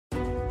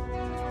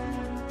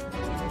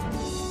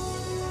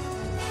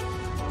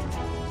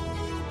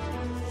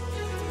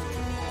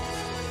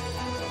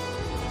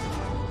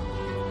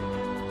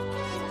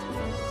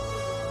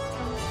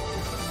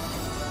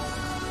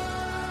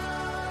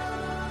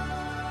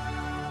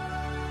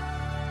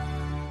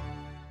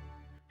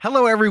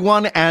Hello,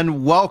 everyone,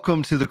 and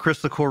welcome to the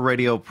Crystal Core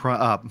Radio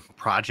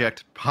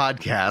Project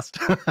podcast.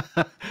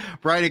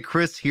 Brian and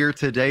Chris here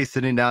today,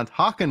 sitting down,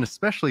 talking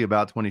especially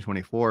about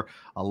 2024.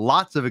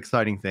 Lots of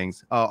exciting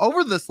things.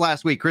 Over this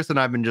last week, Chris and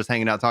I have been just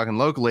hanging out, talking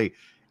locally,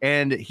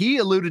 and he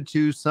alluded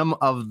to some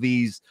of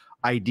these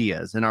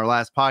ideas. In our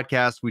last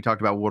podcast, we talked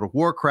about World of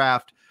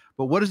Warcraft,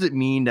 but what does it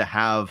mean to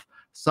have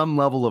some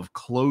level of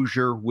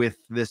closure with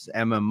this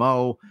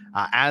MMO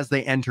as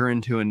they enter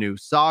into a new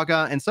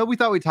saga? And so we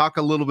thought we'd talk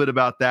a little bit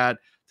about that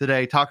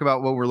today, talk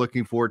about what we're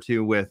looking forward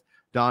to with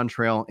Dawn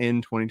Trail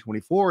in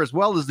 2024, as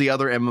well as the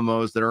other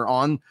MMOs that are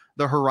on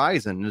the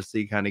horizon, to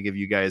see, kind of give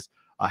you guys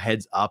a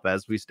heads up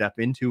as we step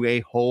into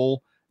a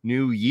whole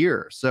new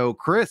year. So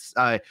Chris,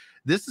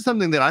 this is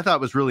something that I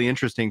thought was really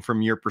interesting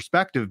from your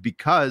perspective,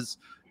 because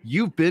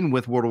you've been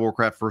with World of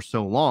Warcraft for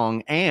so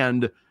long,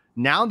 and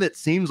now that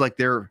seems like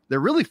they're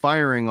really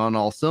firing on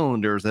all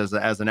cylinders as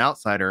an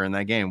outsider in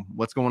that game.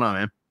 What's going on,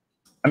 man?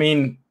 I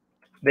mean,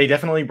 they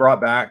definitely brought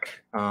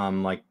back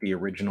like the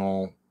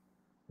original,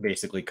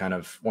 basically kind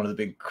of one of the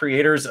big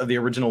creators of the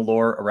original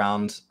lore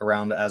around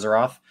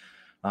Azeroth.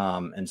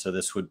 And so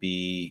this would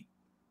be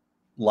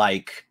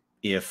like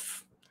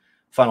if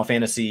Final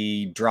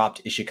Fantasy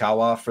dropped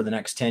Ishikawa for the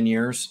next 10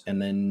 years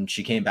and then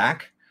she came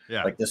back.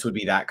 Yeah. Like this would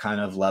be that kind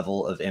of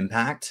level of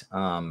impact.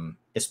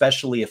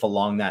 Especially if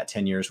along that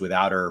 10 years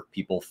without her,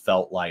 people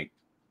felt like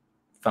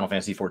Final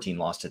Fantasy 14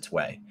 lost its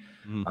way.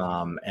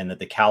 And that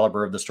the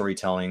caliber of the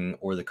storytelling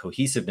or the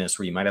cohesiveness,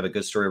 where you might have a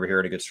good story over here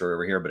and a good story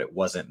over here, but it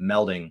wasn't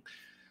melding,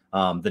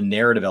 the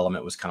narrative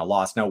element was kind of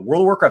lost. Now,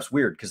 World of Warcraft's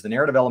weird because the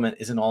narrative element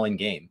isn't all in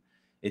game.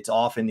 It's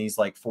off in these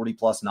like 40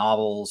 plus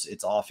novels.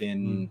 It's off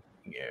in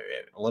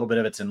a little bit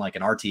of it's in like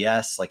an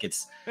RTS. Like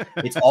it's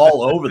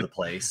all over the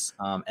place.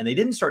 And they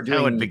didn't start doing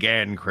how it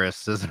began,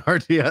 Chris, as an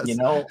RTS, you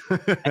know,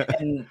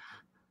 and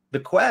the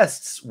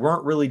quests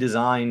weren't really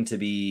designed to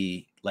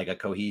be like a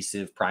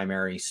cohesive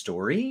primary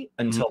story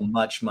until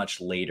much, much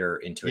later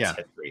into its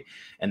history.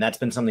 And that's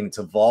been something that's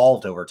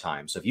evolved over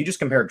time. So if you just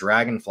compare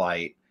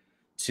Dragonflight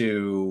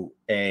to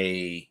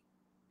a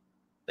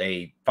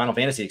Final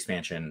Fantasy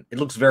expansion, it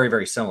looks very,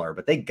 very similar,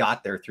 but they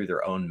got there through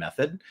their own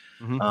method.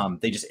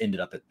 They just ended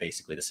up at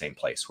basically the same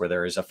place, where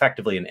there is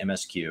effectively an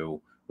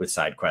MSQ with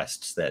side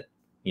quests that,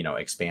 you know,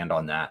 expand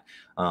on that.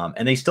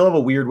 And they still have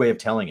a weird way of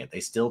telling it. They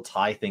still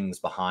tie things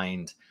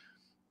behind,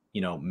 you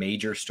know,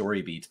 major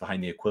story beats,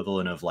 behind the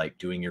equivalent of like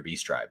doing your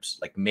beast tribes,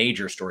 like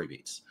major story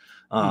beats.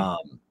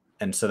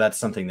 And so that's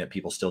something that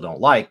people still don't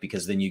like,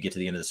 because then you get to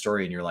the end of the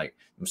story and you're like,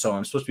 so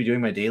I'm supposed to be doing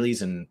my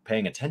dailies and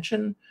paying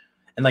attention.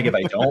 And like, if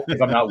I don't,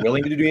 if I'm not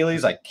willing to do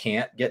dailies, I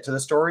can't get to the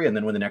story. And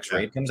then when the next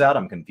raid comes out,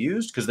 I'm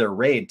confused because their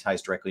raid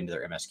ties directly into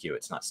their MSQ.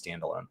 It's not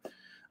standalone.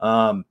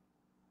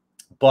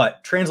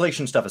 But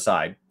translation stuff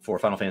aside, for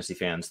Final Fantasy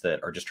fans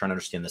that are just trying to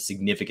understand the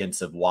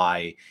significance of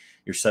why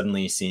you're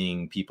suddenly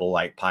seeing people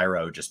like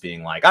Pyro just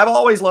being like, I've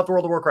always loved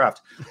World of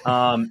Warcraft,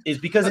 is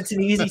because it's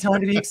an easy time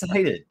to be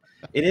excited.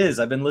 It is.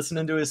 I've been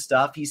listening to his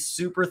stuff. He's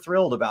super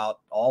thrilled about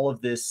all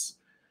of this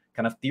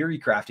kind of theory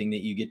crafting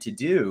that you get to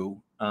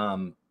do,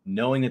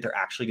 knowing that they're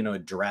actually going to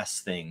address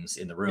things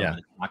in the room. Yeah.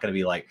 It's not going to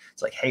be like,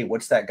 it's like, hey,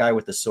 what's that guy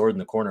with the sword in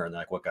the corner? And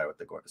they're like, what guy with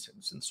the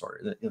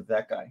sword?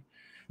 That guy.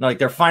 No, like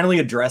they're finally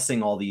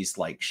addressing all these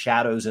like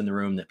shadows in the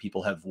room that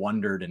people have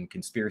wondered, and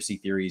conspiracy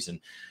theories, and,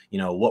 you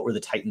know, what were the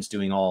Titans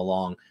doing all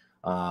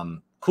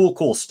along?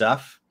 Cool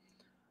stuff.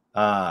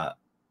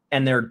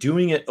 And they're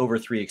doing it over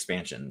 3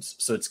 expansions.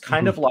 So it's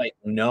kind of like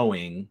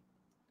knowing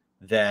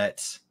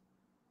that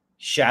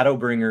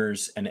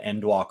Shadowbringers and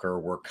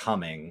Endwalker were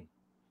coming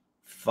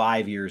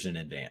 5 years in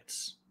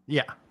advance.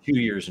 Yeah. 2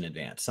 years in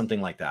advance,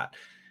 something like that.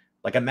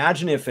 Like,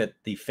 imagine if at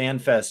the fan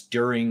fest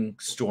during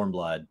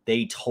Stormblood,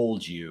 they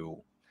told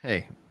you,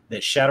 hey,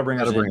 that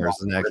Shadowbringers and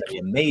Endwalker were going to be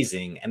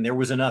amazing, and there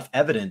was enough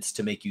evidence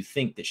to make you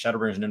think that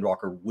Shadowbringers and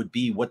Endwalker would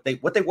be what they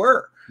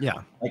were.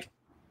 Yeah. Like,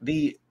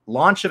 the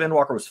launch of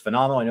Endwalker was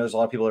phenomenal. I know there's a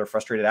lot of people that are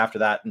frustrated after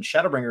that, and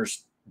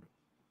Shadowbringers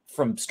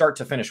from start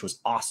to finish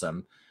was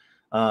awesome.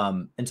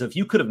 And so if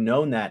you could have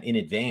known that in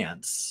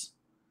advance,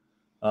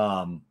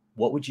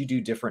 what would you do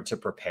different to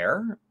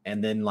prepare?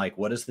 And then, like,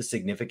 what is the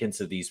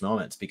significance of these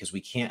moments? Because we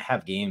can't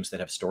have games that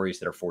have stories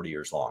that are 40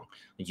 years long.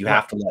 Like, you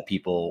have to let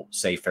people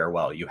say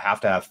farewell. You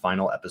have to have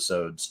final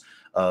episodes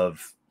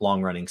of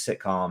long-running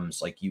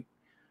sitcoms. Like, you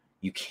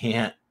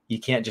can't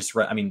just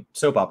run. I mean,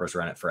 soap operas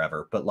run it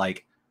forever, but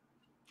like,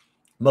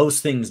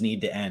 most things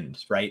need to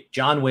end, right?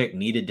 John Wick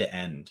needed to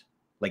end.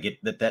 Like,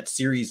 that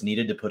series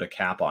needed to put a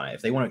cap on it.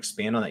 If they want to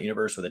expand on that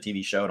universe with a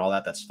TV show and all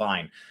that, that's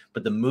fine.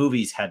 But the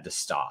movies had to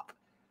stop.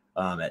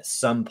 At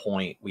some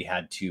point, we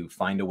had to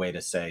find a way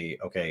to say,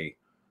 okay,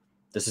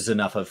 this is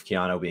enough of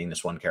Keanu being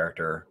this one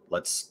character.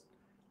 Let's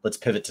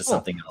pivot to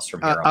something else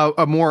from here on.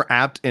 A more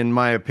apt, in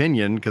my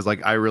opinion, because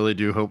like I really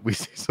do hope we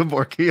see some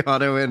more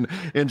Keanu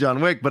in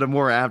John Wick, but a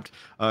more apt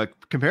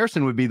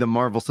comparison would be the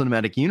Marvel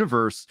Cinematic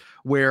Universe,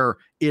 where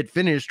it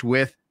finished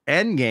with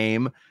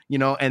Endgame, you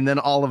know, and then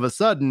all of a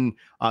sudden,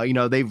 you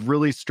know, they've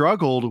really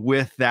struggled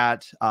with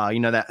that, you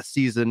know, that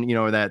season, you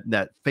know,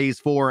 that phase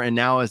 4, and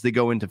now as they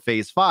go into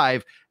phase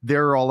 5,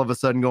 they're all of a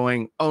sudden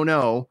going, oh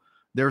no,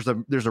 there's a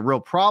real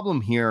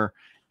problem here.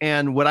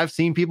 And what I've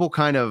seen people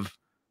kind of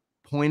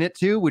point it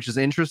to, which is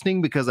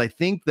interesting, because I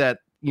think that,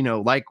 you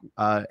know, like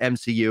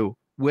MCU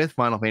with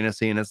Final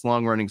Fantasy and its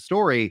long running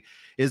story,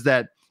 is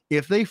that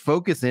if they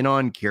focus in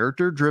on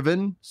character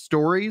driven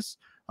stories,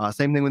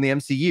 same thing with the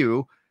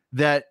MCU,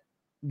 that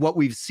what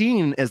we've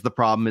seen as the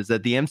problem is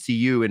that the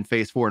MCU in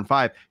phase 4 and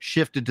 5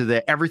 shifted to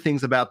the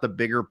everything's about the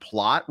bigger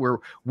plot, where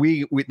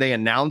they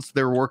announced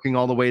they're working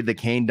all the way to the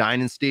Kane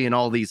dynasty and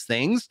all these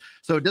things.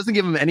 So it doesn't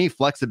give them any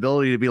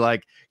flexibility to be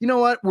like, you know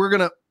what,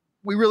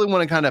 we really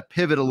want to kind of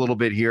pivot a little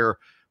bit here,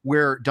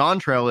 where Dawn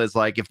Trail is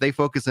like, if they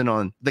focus in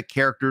on the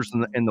characters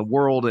and the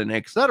world and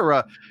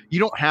etc., you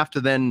don't have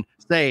to then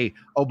say,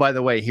 oh, by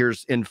the way,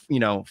 here's in, you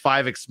know,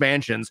 5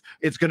 expansions,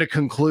 it's going to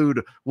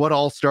conclude what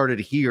all started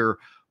here.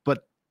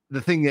 But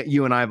the thing that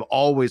you and I have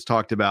always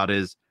talked about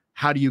is,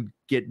 how do you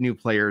get new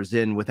players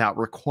in without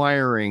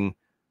requiring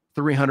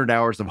 300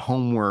 hours of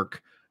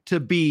homework to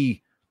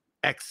be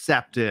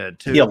accepted,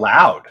 to be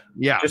allowed,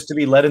 yeah, just to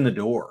be let in the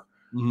door.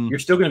 Mm-hmm. You're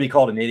still going to be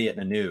called an idiot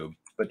and a noob,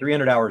 but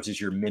 300 hours is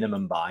your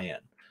minimum buy-in.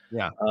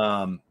 Yeah.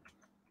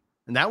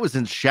 And that was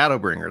in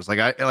Shadowbringers.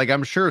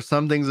 I'm sure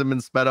some things have been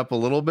sped up a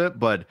little bit,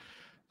 but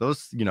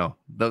those, you know,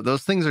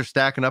 those things are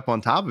stacking up on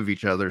top of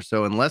each other.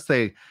 So unless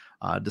they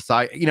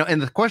decide, you know,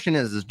 and the question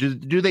is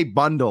do they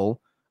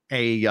bundle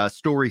a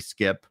story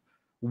skip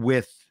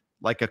with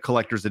like a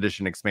collector's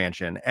edition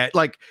expansion?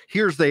 Like,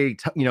 here's you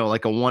know,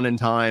 like a one in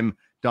time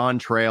Dawn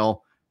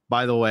Trail.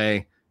 By the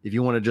way, if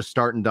you want to just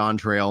start in Dawn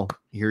Trail,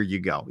 here you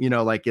go. You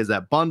know, like, is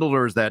that bundled,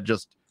 or is that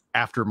just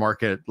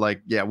aftermarket?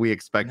 Like, yeah, we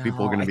expect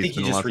people are going to be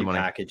spending lots of money.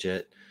 Repackage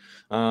it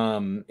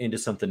into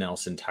something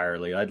else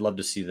entirely. I'd love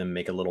to see them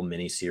make a little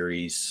mini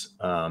series,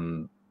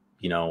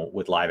 you know,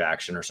 with live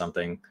action or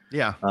something.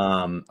 Yeah.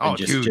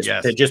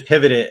 Just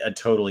pivot it a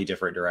totally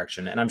different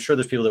direction. And I'm sure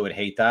there's people that would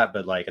hate that,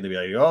 but like, and they'd be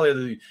like,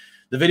 oh,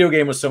 the video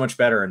game was so much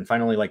better, and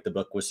finally, like, the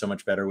book was so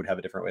much better, would have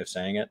a different way of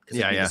saying it, because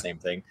it's the same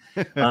thing.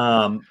 But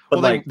well,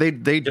 like they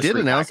did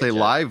announce a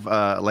live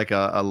like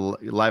a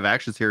live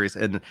action series,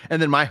 and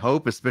then my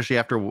hope, especially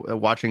after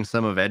watching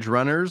some of Edge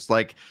Runners,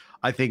 like,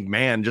 I think,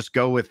 man, just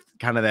go with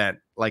kind of that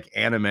like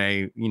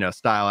anime, you know,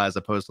 style, as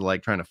opposed to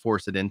like trying to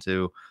force it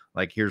into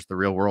like, here's the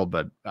real world.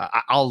 But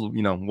I'll,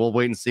 you know, we'll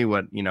wait and see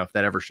what, you know, if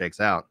that ever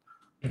shakes out.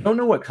 I don't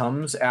know what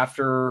comes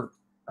after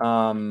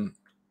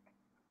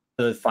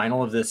the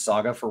final of this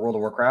saga for World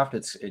of Warcraft.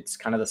 It's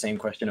kind of the same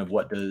question of,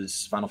 what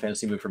does Final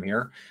Fantasy move from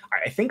here?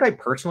 I think I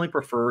personally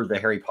prefer the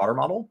Harry Potter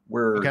model,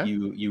 where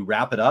you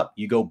wrap it up,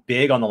 you go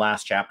big on the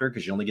last chapter,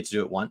 because you only get to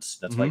do it once.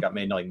 That's why it got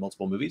made into like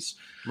multiple movies.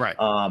 Right.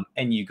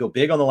 And you go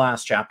big on the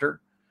last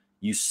chapter,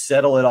 you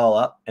settle it all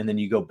up, and then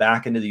you go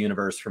back into the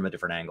universe from a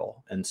different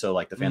angle. And so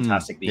like the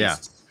Fantastic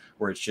Beasts,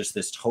 where it's just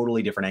this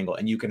totally different angle,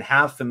 and you can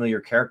have familiar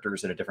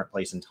characters at a different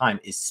place in time,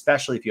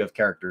 especially if you have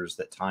characters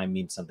that time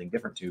means something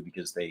different to,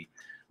 because they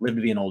live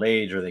to be an old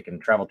age, or they can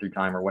travel through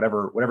time, or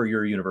whatever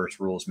your universe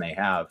rules may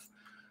have.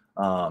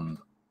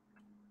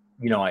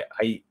 You know,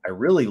 I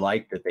really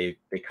like that they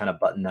kind of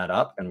button that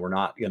up, and we're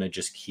not going to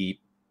just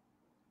keep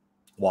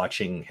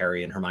watching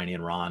Harry and Hermione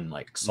and Ron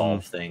like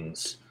solve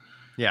things.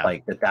 Yeah,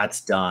 like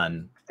that's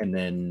done.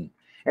 And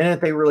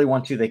if they really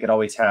want to, they could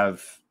always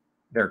have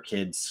their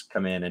kids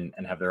come in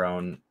and have their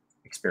own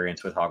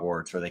experience with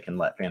Hogwarts, or they can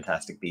let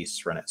Fantastic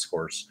Beasts run its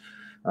course.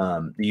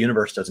 The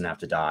universe doesn't have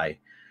to die.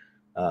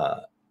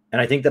 And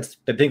I think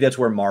that's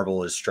where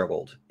Marvel has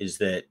struggled, is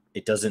that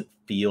it doesn't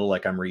feel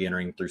like I'm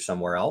re-entering through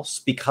somewhere else,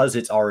 because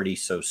it's already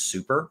so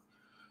super.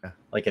 Yeah.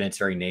 Like, in its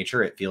very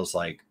nature, it feels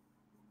like,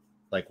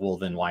 well,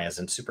 then why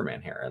isn't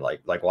Superman here?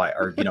 Like why,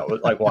 or, you know,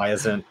 like, why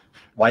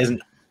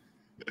aren't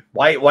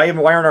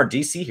our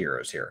DC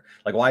heroes here?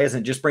 Like, why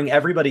isn't just bring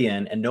everybody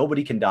in and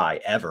nobody can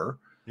die ever?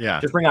 Yeah.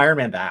 Just bring Iron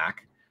Man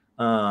back.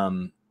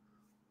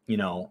 You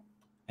know,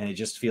 and it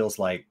just feels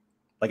like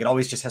it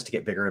always just has to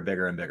get bigger and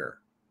bigger and bigger.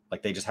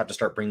 Like, they just have to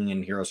start bringing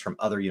in heroes from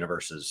other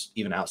universes,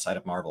 even outside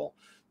of Marvel,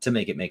 to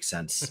make it make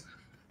sense.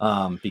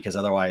 Because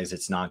otherwise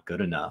it's not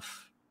good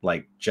enough.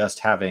 Like, just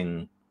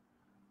having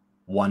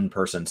one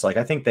person. So like,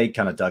 I think they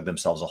kind of dug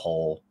themselves a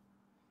hole,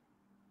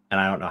 and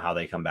I don't know how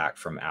they come back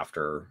from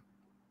after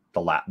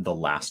the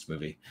last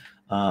movie.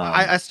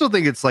 I still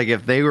think it's like,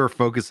 if they were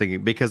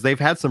focusing, because they've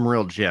had some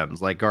real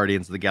gems like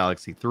Guardians of the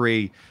Galaxy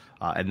 3,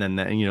 and then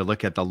you know,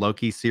 look at the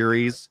Loki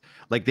series,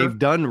 like they've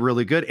done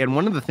really good. And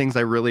one of the things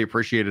I really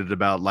appreciated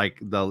about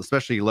like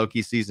especially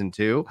Loki season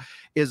 2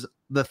 is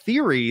the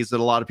theories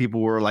that a lot of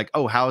people were like,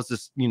 oh, how is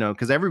this, you know,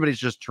 because everybody's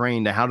just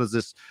trained to, how does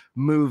this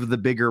move the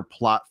bigger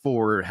plot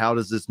forward? How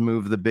does this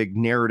move the big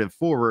narrative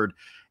forward?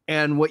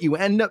 And what you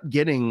end up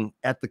getting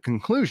at the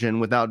conclusion,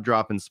 without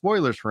dropping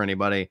spoilers for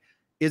anybody,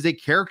 is a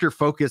character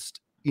focused,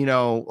 you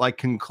know, like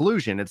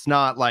conclusion. It's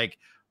not like,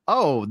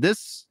 oh,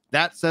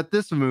 that set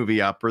this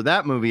movie up or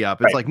that movie up.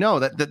 It's right. Like, no,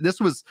 that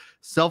this was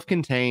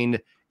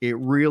self-contained. It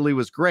really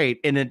was great.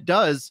 And it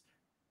does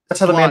That's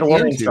how the slot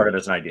Mandalorian into. started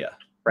as an idea,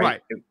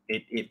 right? Right.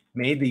 It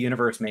made the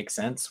universe make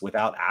sense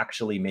without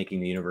actually making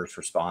the universe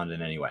respond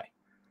in any way.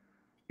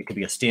 It could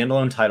be a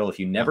standalone title. If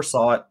you never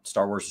saw it,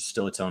 Star Wars is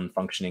still its own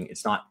functioning.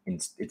 It's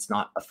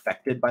not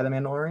affected by the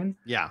Mandalorian.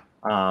 Yeah.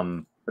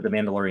 But the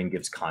Mandalorian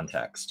gives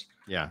context.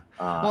 Yeah.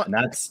 And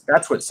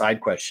that's what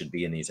side quests should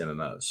be in these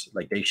MMOs.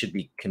 Like, they should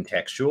be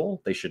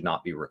contextual. They should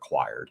not be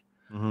required.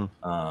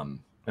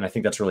 And I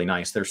think that's really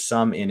nice. There's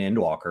some in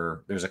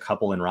Endwalker. There's a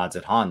couple in Rods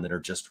at Han that are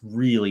just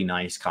really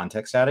nice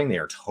context adding. They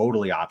are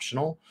totally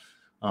optional.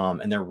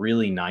 And they're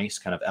really nice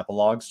kind of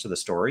epilogues to the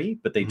story,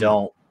 but they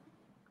don't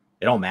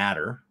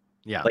matter.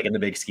 Yeah. Like, in the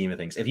big scheme of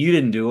things. If you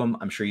didn't do them,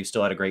 I'm sure you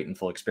still had a great and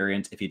full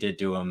experience. If you did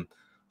do them,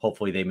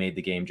 hopefully they made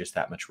the game just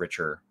that much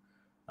richer.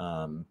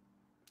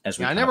 As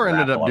we I never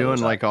ended up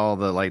doing like all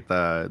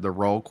the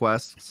role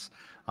quests.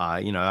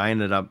 You know, I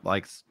ended up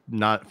like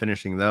not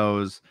finishing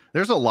those.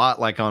 There's a lot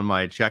like on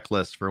my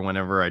checklist for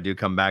whenever I do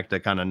come back to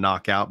kind of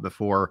knock out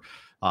before,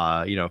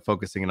 you know,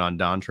 focusing on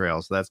Dawn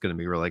Trail. So that's going to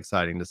be really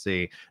exciting to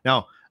see.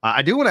 Now,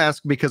 I do want to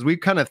ask, because we've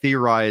kind of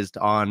theorized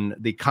on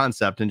the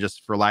concept, and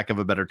just for lack of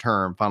a better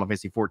term, Final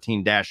Fantasy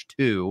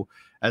 14-2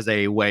 as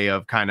a way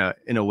of kind of,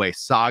 in a way,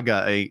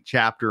 saga, a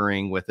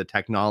chaptering with a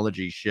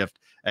technology shift,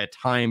 a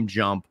time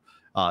jump,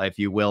 if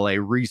you will, a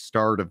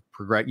restart of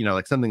progress, you know,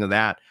 like something of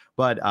that.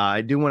 But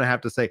I do want to have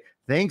to say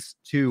thanks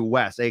to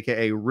Wes,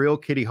 aka Real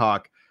Kitty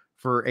Hawk,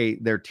 for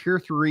their tier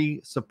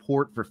 3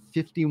 support for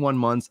 51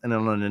 months and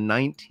on a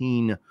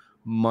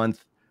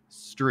 19-month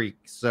streak.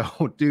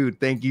 So, dude,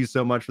 thank you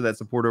so much for that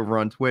support over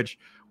on Twitch.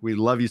 We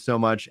love you so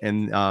much,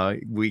 and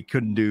we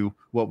couldn't do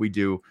what we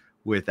do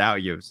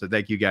without you. So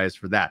thank you guys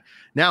for that.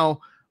 Now,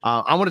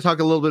 I want to talk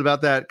a little bit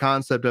about that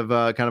concept of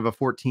kind of a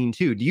 14-2.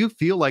 Do you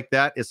feel like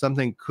that is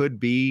something could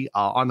be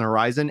on the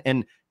horizon?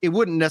 And it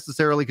wouldn't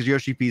necessarily, because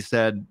Yoshi P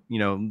said, you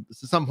know, at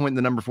some point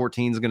the number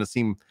 14 is going to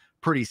seem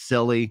pretty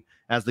silly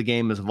as the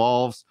game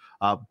evolves.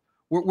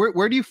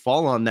 Where do you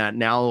fall on that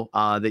now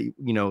that,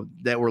 you know,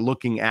 that we're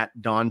looking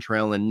at Dawn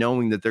Trail and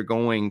knowing that they're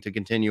going to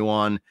continue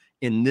on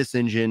in this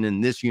engine,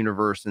 in this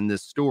universe, in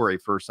this story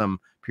for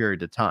some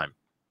period of time?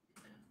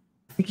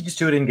 I think you just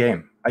do it in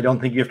game. I don't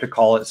think you have to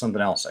call it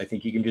something else. I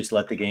think you can just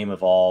let the game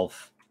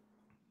evolve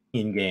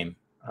in game.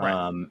 Right.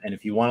 And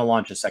if you want to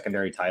launch a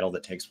secondary title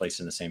that takes place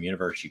in the same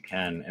universe, you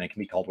can, and it can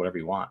be called whatever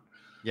you want.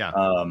 Yeah.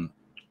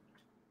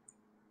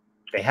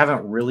 They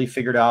haven't really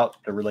figured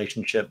out the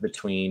relationship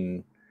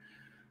between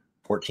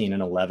 14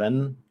 and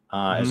 11,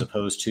 as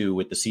opposed to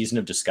with the Season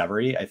of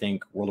Discovery. I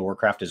think World of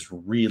Warcraft is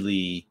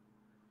really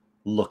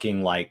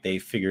looking like they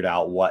figured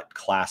out what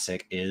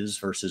classic is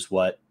versus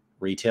what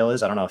retail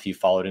is. I don't know if you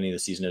followed any of the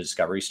Season of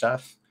Discovery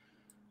stuff,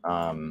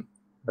 but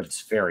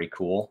it's very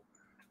cool.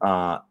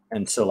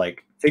 And so,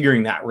 like,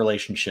 figuring that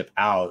relationship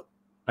out,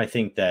 I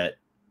think that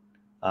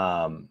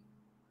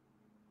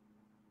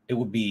it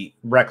would be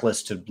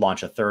reckless to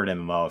launch a third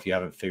MMO if you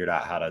haven't figured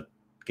out how to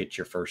get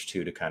your first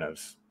two to kind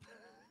of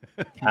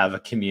have a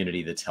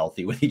community that's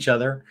healthy with each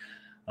other.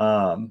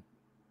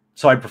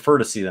 So I'd prefer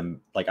to see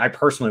them, like, I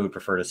personally would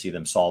prefer to see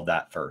them solve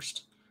that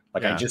first.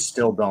 Like, I just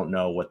still don't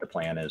know what the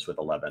plan is with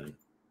 11.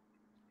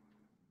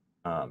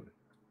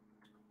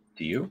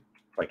 Do you?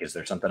 Like, is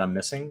there something I'm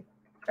missing?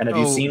 And have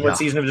you seen what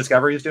Season of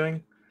Discovery is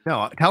doing?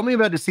 No, tell me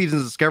about the Season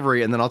of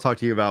Discovery, and then I'll talk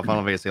to you about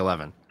Final Fantasy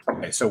 11.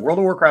 Okay, so World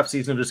of Warcraft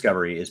Season of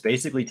Discovery is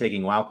basically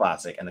taking WoW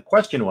Classic, and the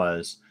question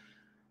was,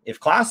 if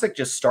Classic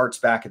just starts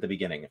back at the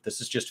beginning, if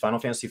this is just Final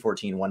Fantasy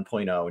 14 1.0,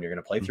 and you're going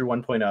to play through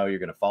 1.0, you're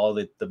going to follow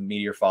the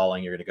meteor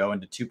falling, you're going to go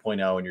into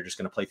 2.0, and you're just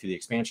going to play through the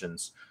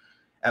expansions,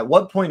 at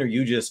what point are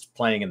you just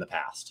playing in the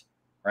past,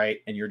 right?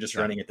 And you're just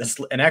running at this,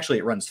 and actually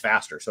it runs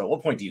faster. So at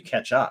what point do you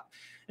catch up?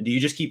 And do you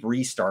just keep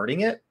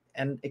restarting it?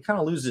 And it kind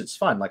of loses its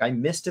fun. Like, I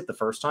missed it the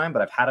first time,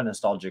 but I've had a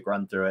nostalgic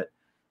run through it.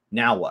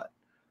 Now what?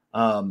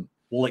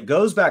 Well, it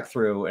goes back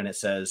through and it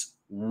says,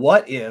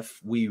 what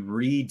if we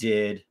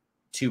redid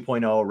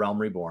 2.0 Realm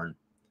Reborn,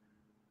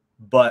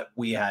 but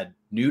we had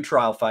new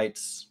trial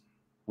fights,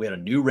 we had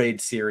a new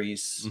raid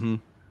series,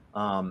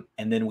 and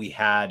then we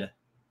had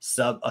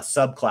a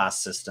subclass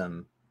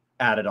system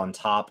added on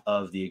top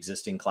of the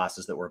existing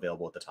classes that were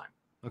available at the time.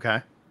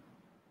 Okay.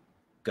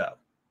 Go.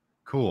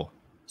 Cool.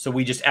 So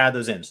we just add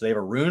those in. So they have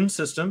a rune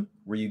system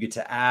where you get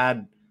to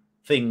add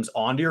things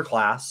onto your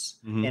class,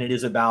 and it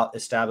is about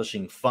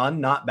establishing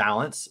fun, not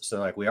balance. So,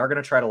 like, we are going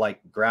to try to,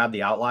 like, grab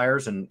the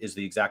outliers, and is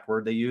the exact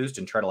word they used,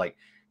 and try to, like,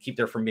 keep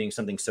there from being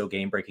something so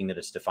game breaking that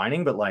it's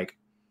defining. But, like,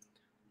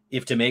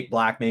 if to make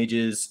black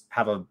mages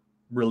have a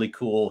really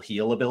cool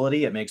heal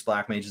ability, it makes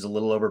black mages a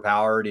little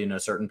overpowered in a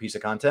certain piece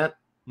of content,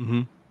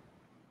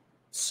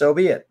 so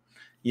be it.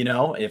 You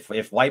know,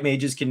 if white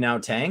mages can now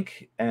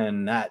tank,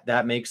 and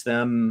that makes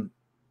them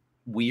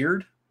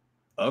weird,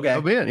 okay.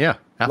 Oh man, yeah,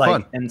 have like,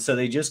 fun. And so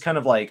they just kind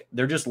of, like,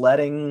 they're just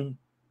letting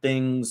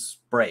things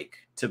break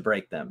to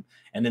break them,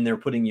 and then they're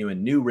putting you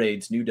in new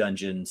raids, new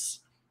dungeons,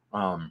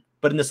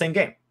 but in the same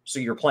game. So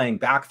you're playing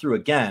back through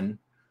again,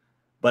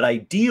 but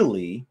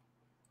ideally,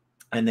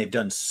 and they've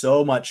done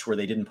so much where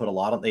they intentionally didn't put a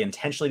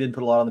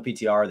lot on the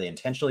PTR, they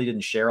intentionally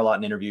didn't share a lot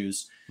in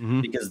interviews,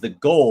 because the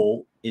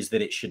goal is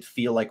that it should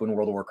feel like when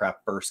World of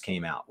Warcraft first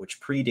came out,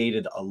 which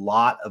predated a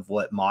lot of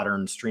what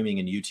modern streaming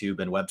and YouTube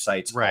and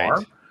websites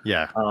are.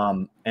 Yeah.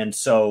 And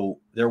so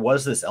there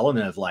was this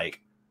element of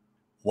like,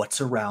 what's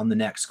around the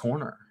next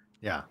corner?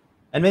 Yeah.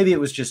 And maybe it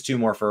was just 2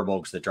 more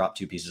furbolgs that dropped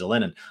 2 pieces of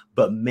linen,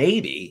 but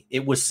maybe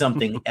it was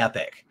something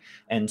epic.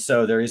 And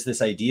so there is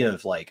this idea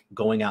of like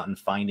going out and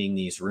finding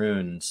these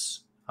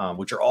runes,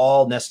 which are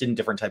all nested in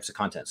different types of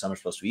content. Some are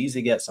supposed to be easy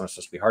to get, some are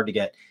supposed to be hard to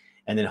get.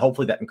 And then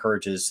hopefully that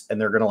encourages, and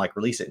they're going to like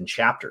release it in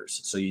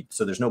chapters.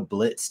 So there's no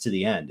blitz to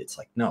the end. It's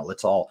like, no,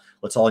 let's all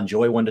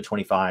enjoy 1 to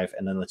 25,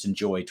 and then let's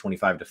enjoy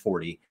 25 to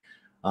 40.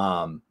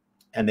 And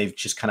they've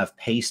just kind of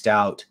paced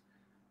out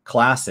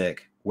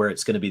Classic where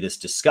it's going to be this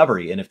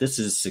discovery. And if this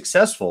is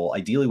successful,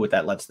 ideally what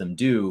that lets them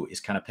do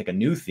is kind of pick a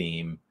new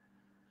theme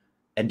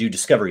and do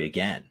discovery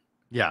again.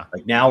 Yeah.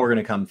 Like now we're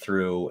going to come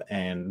through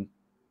and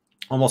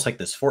almost like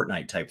this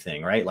Fortnite type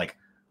thing, right? Like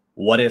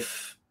what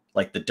if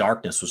like the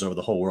darkness was over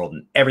the whole world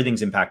and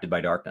everything's impacted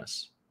by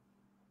darkness?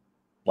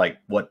 Like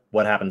what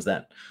happens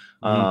then?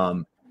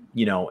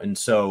 You know, and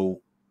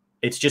so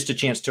it's just a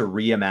chance to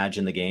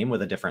reimagine the game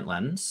with a different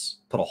lens,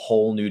 put a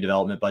whole new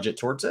development budget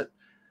towards it.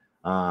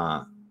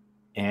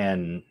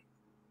 And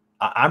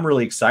I'm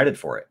really excited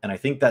for it. And I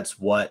think that's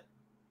what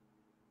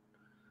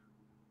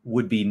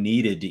would be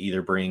needed to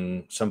either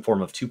bring some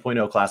form of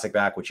 2.0 Classic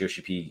back, which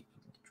Yoshi P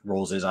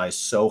rolls his eyes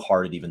so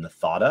hard at even the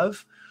thought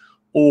of,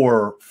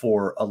 or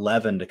for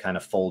 11 to kind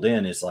of fold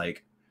in. Is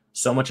like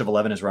so much of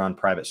 11 is run on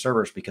private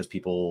servers because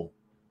people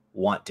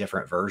want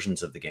different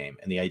versions of the game.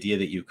 And the idea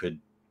that you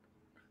could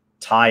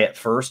tie it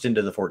first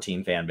into the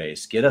 14 fan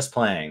base, get us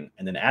playing,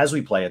 and then as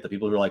we play it, the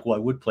people who are like, well, I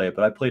would play it,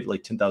 but I played it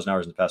like 10,000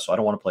 hours in the past, so I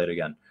don't want to play it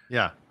again.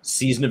 Yeah.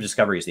 Season of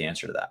Discovery is the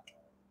answer to that.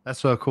 That's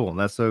so cool.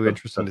 That's so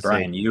interesting to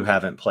Brian, see. you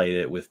haven't played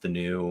it with the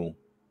new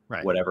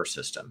whatever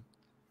system,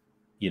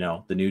 you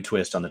know, the new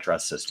twist on the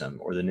trust system,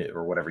 or the new,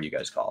 or whatever you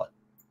guys call it.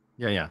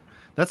 Yeah.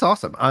 That's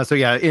awesome. So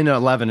yeah, in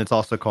 11, it's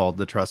also called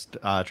the trust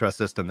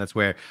system. That's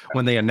where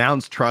when they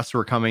announced trusts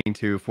were coming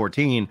to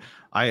 14,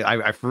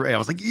 I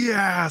was like,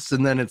 yes.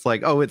 And then it's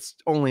like, oh, it's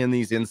only in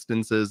these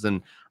instances.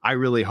 And I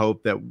really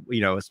hope that, you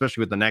know,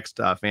 especially with the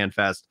next Fan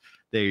Fest,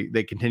 they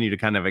continue to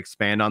kind of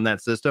expand on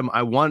that system.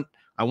 I want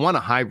a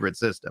hybrid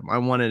system. I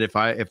want it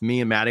if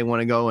me and Maddie want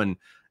to go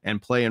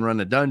and play and run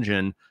a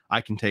dungeon, I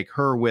can take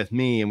her with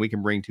me and we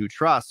can bring 2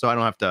 trusts, so I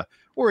don't have to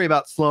worry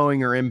about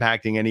slowing or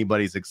impacting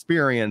anybody's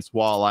experience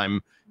while I'm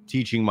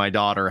teaching my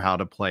daughter how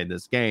to play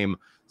this game.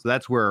 So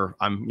that's where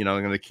I'm, you know,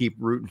 going to keep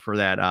rooting for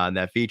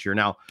that feature.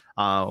 Now,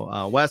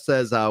 Wes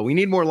says we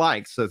need more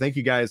likes, so thank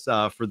you guys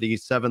for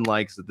these 7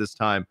 likes at this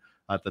time,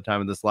 at the time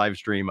of this live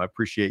stream. I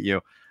appreciate you.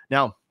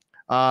 Now,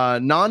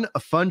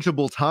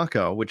 non-fungible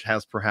taco, which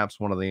has perhaps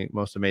one of the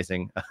most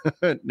amazing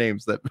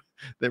names that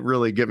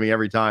really get me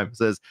every time,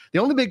 says the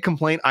only big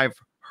complaint I've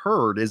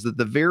heard is that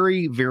the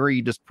very,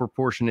 very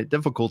disproportionate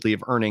difficulty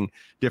of earning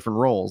different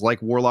roles,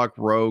 like Warlock,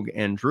 Rogue,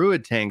 and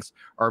Druid tanks,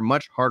 are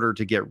much harder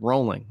to get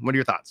rolling. What are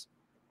your thoughts?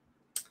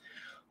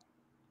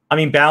 I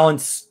mean,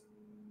 balance.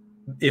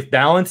 If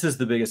balance is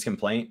the biggest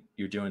complaint,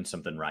 you're doing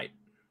something right,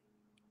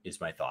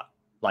 is my thought.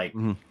 Like,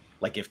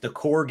 like if the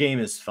core game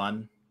is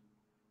fun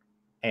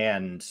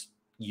and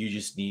you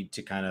just need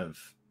to kind of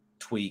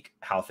tweak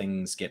how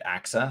things get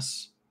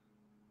access,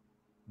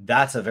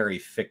 that's a very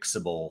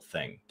fixable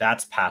thing.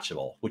 That's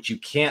patchable. What you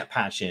can't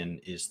patch in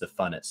is the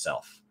fun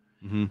itself.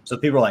 So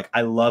people are like,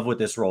 I love what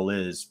this role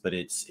is, but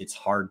it's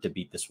hard to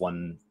beat this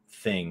one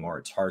thing, or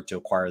it's hard to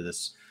acquire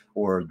this,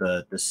 or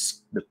the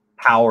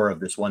power of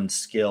this one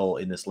skill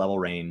in this level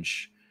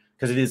range,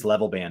 because it is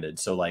level banded.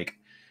 So like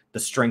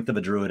the strength of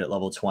a druid at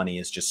level 20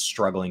 is just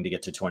struggling to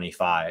get to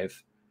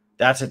 25.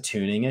 That's a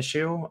tuning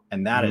issue,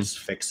 and that is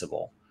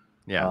fixable.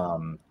 Yeah.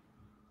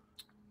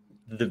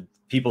 The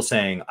people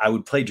saying I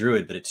would play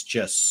druid, but it's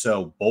just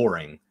so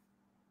boring,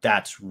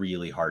 that's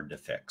really hard to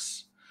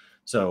fix.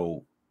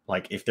 So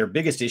like if their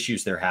biggest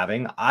issues they're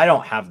having, I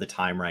don't have the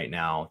time right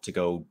now to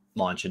go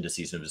launch into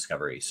Season of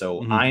Discovery.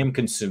 So I am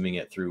consuming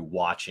it through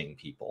watching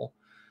people,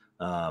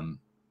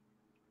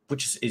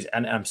 which is,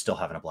 and I'm still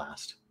having a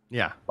blast.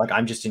 Yeah. Like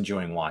I'm just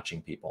enjoying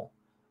watching people.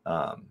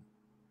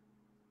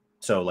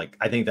 So like,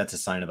 I think that's a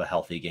sign of a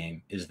healthy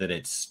game, is that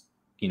it's,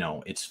 you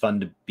know, it's fun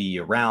to be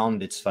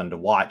around, it's fun to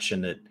watch,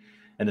 and that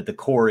the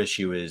core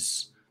issue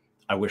is,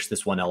 I wish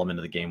this one element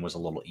of the game was a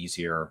little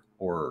easier,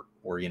 or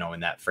you know, in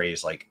that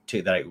phrase, like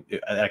that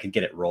I could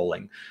get it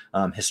rolling.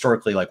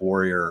 Historically, like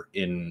Warrior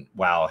in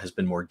WoW has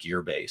been more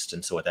gear based,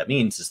 and so what that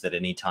means is that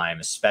anytime,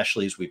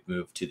 especially as we've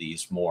moved to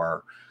these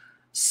more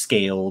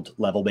scaled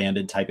level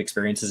banded type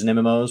experiences in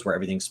MMOs where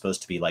everything's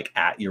supposed to be like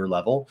at your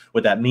level,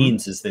 what that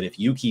means is that if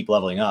you keep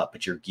leveling up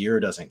but your gear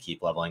doesn't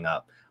keep leveling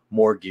up,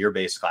 more gear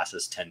based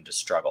classes tend to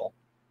struggle.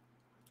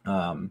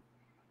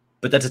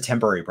 But that's a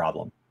temporary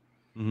problem,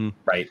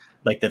 right?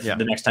 Like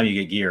the next time you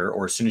get gear,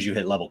 or as soon as you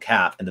hit level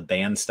cap and the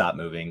bands stop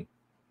moving,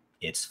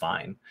 it's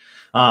fine.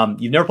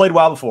 You've never played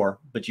WoW before,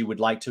 but you would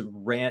like to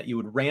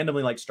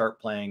randomly like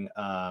start playing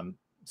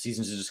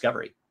Seasons of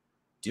Discovery.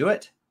 Do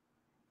it.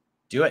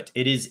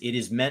 It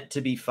is meant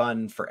to be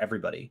fun for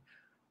everybody.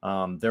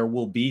 There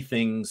will be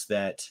things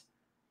that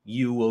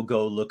you will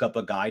go look up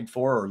a guide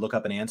for or look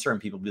up an answer,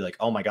 and people will be like,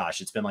 oh my gosh,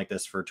 it's been like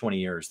this for 20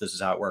 years. This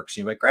is how it works.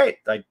 And you're like, great,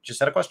 I just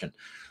had a question.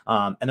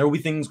 And there will be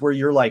things where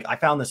you're like, I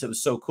found this, it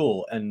was so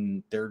cool.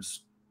 And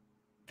there's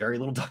very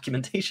little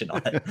documentation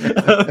on it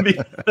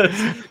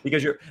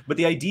but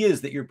the idea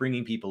is that you're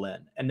bringing people in.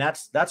 And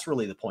that's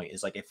really the point,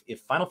 is like, if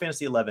Final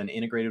Fantasy 11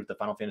 integrated with the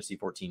Final Fantasy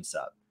 14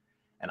 sub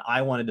and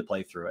I wanted to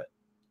play through it,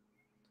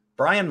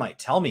 Brian might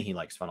tell me he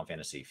likes Final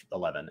Fantasy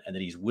 11 and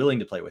that he's willing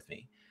to play with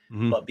me.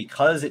 But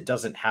because it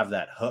doesn't have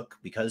that hook,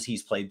 because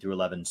he's played through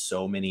 11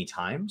 so many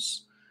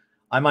times,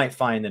 I might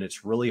find that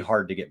it's really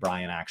hard to get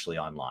Brian actually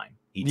online.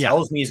 He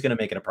tells me he's going to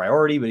make it a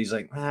priority, but he's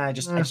like, I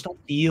just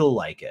don't feel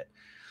like it.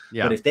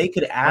 Yeah. But if they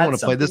could add, I want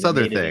to play this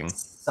other thing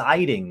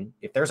exciting.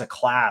 If there's a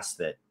class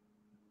that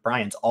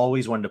Brian's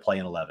always wanted to play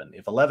in 11,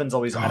 if 11's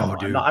always, I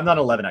don't know, I'm not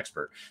an 11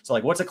 expert. So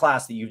like, what's a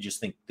class that you just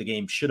think the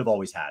game should have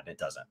always had and it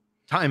doesn't?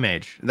 Time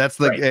Mage. That's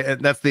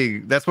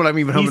the that's what I'm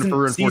even hoping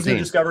for in 14. Season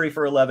discovery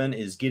for 11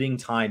 is getting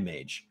Time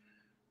Mage.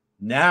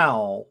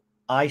 Now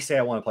I say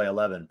I want to play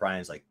 11.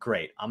 Brian's like,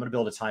 great, I'm going to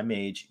build a Time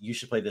Mage. You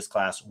should play this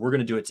class. We're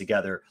going to do it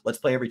together. Let's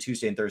play every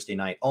Tuesday and Thursday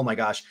night. Oh my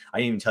gosh, I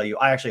didn't even tell you.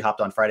 I actually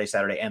hopped on Friday,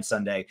 Saturday, and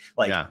Sunday.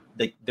 Like,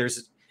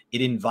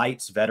 it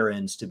invites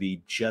veterans to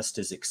be just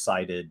as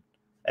excited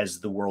as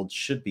the world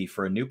should be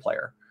for a new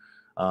player.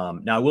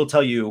 Now I will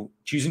tell you,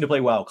 choosing to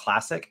play WoW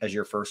Classic as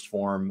your first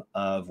form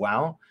of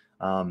WoW,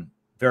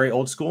 very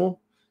old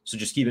school. So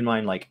just keep in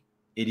mind, like,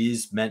 it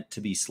is meant to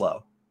be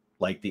slow.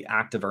 Like, the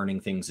act of earning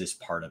things is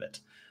part of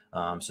it.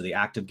 So the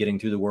act of getting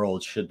through the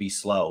world should be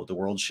slow. The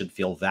world should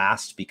feel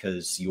vast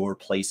because your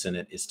place in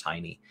it is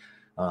tiny,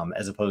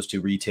 as opposed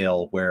to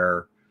retail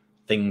where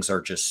things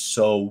are just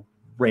so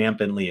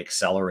rampantly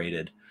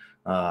accelerated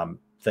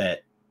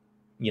that,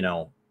 you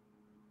know,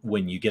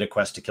 when you get a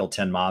quest to kill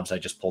 10 mobs, I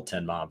just pulled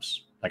 10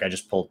 mobs. Like, I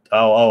just pulled,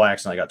 I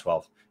accidentally got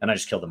 12. And I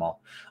just killed them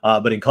all.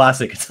 But in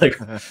Classic,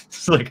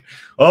 it's like,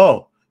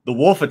 oh, the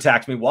wolf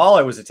attacked me while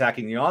I was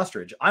attacking the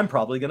ostrich. I'm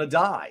probably gonna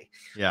die.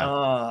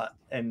 Yeah.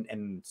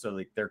 And so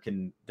like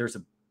there's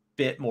a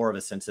bit more of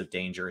a sense of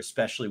danger,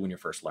 especially when you're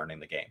first learning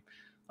the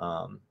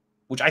game.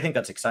 Which I think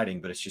that's exciting,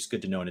 but it's just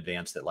good to know in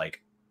advance that,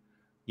 like,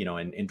 you know,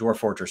 in Dwarf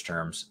Fortress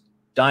terms,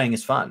 dying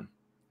is fun.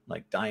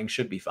 Like, dying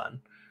should be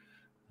fun.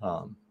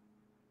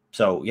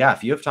 So yeah,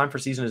 if you have time for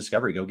Season of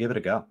Discovery, go give it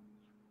a go.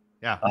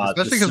 Yeah,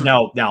 especially because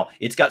now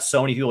it's got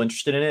so many people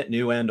interested in it,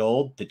 new and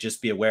old, that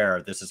just be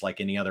aware this is like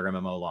any other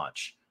MMO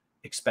launch.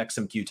 Expect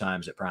some queue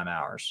times at prime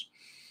hours.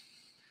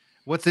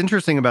 What's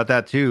interesting about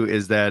that too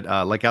is that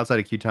like outside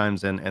of queue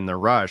times and the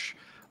rush,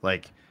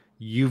 like,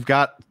 you've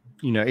got,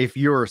 you know, if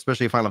you're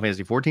especially a Final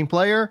Fantasy 14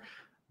 player,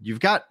 you've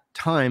got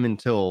time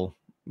until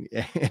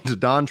into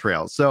Dawn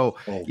Trail. So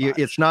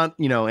it's not,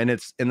 you know, and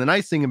the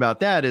nice thing about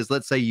that is,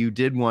 let's say you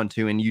did want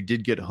to and you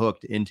did get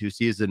hooked into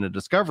Season of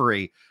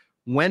Discovery.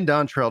 When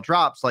Dawn Trail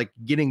drops, like,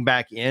 getting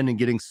back in and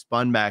getting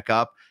spun back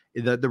up,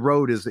 the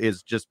road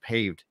is just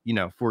paved, you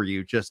know, for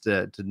you just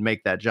to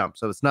make that jump.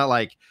 So it's not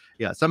like,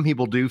 some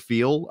people do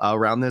feel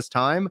around this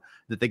time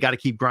that they got to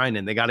keep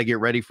grinding. They got to get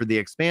ready for the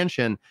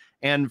expansion.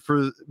 And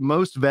for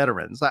most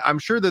veterans, I'm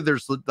sure that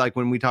there's, like,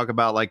 when we talk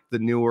about like the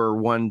newer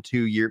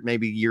 1-2 year,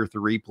 maybe year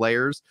 3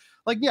 players,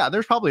 like,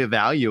 there's probably a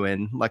value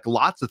in, like,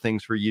 lots of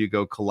things for you to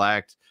go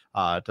collect,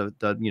 to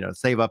you know,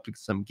 save up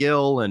some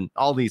gil and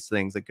all these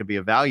things that could be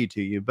of value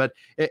to you. But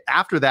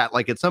after that,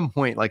 like, at some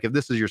point, like, if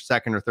this is your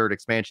second or third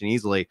expansion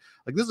easily,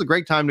 like, this is a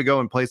great time to go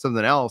and play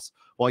something else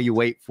while you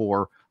wait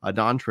for a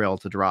Dawn Trail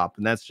to drop.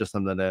 And that's just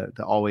something to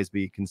always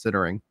be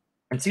considering.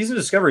 And Season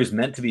of Discovery is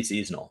meant to be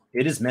seasonal.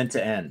 It is meant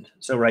to end.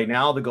 So right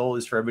now the goal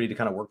is for everybody to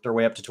kind of work their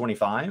way up to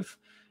 25.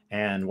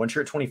 And once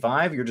you're at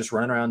 25, you're just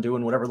running around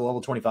doing whatever the level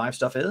 25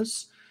 stuff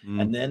is.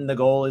 And then the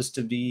goal is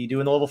to be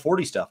doing the level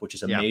 40 stuff, which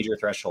is a major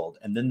threshold.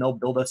 And then they'll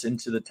build us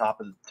into the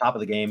top of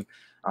the game.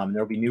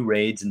 There'll be new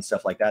raids and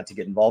stuff like that to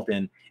get involved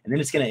in. And then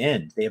it's going to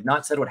end. They have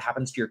not said what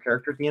happens to your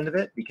character at the end of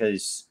it,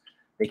 because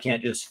they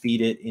can't just feed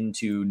it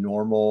into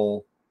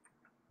normal,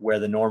 where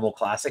the normal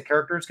classic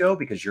characters go,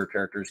 because your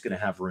character is going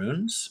to have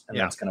runes, and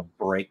that's going to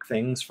break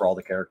things for all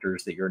the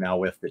characters that you're now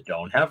with that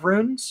don't have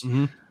runes.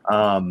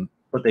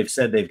 But they've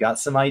said they've got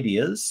some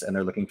ideas and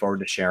they're looking forward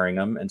to sharing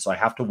them. And so I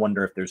have to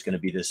wonder if there's going to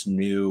be this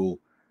new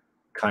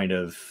kind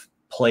of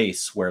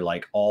place where,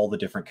 like, all the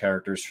different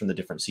characters from the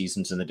different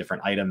seasons and the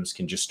different items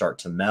can just start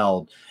to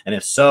meld. And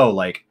if so,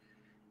 like,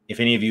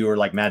 if any of you are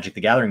like Magic the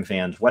Gathering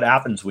fans, what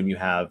happens when you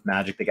have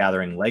Magic the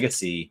Gathering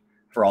Legacy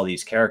for all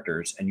these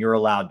characters and you're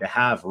allowed to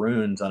have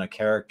runes on a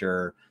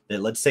character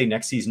that, let's say,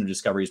 next Season of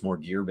Discovery is more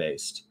gear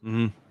based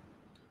and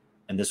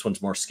this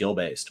one's more skill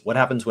based? What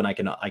happens when I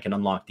can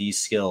unlock these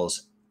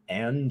skills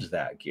and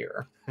that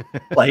gear?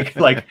 like,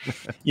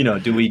 you know,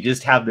 do we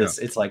just have this?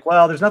 It's like,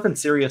 well, there's nothing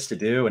serious to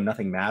do and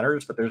nothing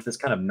matters, but there's this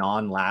kind of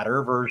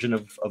non-ladder version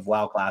of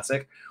WoW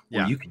Classic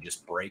where you can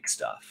just break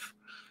stuff.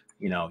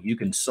 You know, you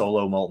can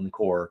solo Molten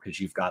Core because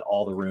you've got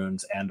all the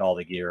runes and all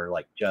the gear.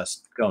 Like,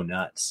 just go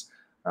nuts.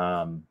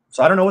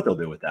 So I don't know what they'll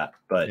do with that,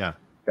 but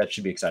that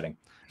should be exciting.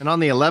 And on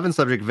the 11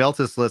 subject,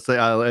 Veltis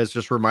is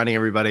just reminding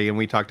everybody, and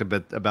we talked a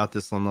bit about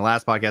this on the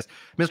last podcast,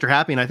 Mr.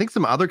 Happy, and I think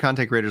some other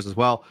content creators as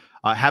well,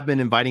 have been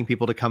inviting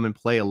people to come and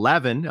play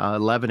 11.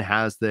 11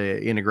 has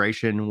the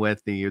integration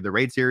with the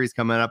raid series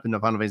coming up in the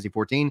Final Fantasy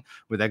 14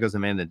 with Echoes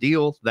of Man the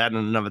Deal. That in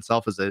and of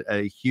itself is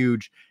a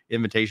huge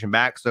invitation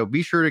back. So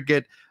be sure to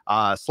get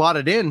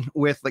slotted in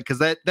with, like, because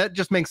that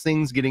just makes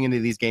things getting into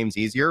these games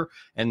easier,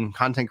 and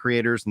content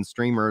creators and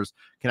streamers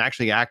can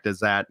actually act as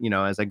that,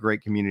 as a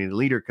great community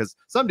leader. Because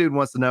some dude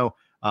wants to know,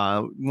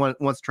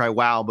 wants to try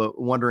WoW,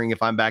 but wondering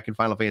if I'm back in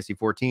Final Fantasy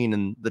 14.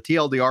 And the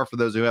TLDR, for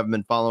those who haven't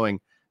been following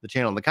the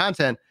channel and the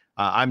content,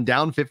 I'm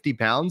down 50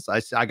 pounds.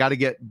 I got to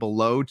get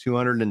below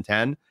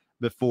 210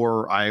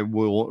 before I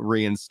will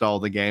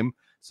reinstall the game.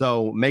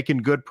 So making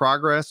good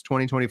progress.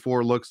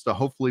 2024 looks to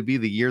hopefully be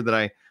the year that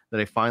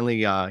I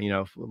finally,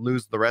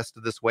 lose the rest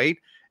of this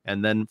weight.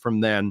 And then from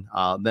then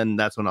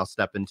that's when I'll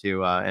step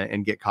into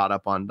and get caught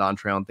up on Dawn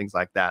Trail and things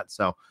like that.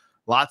 So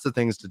lots of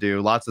things to do,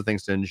 lots of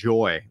things to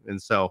enjoy.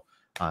 And so,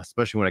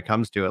 especially when it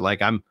comes to it,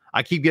 like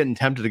I keep getting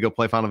tempted to go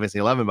play Final Fantasy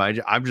 11, but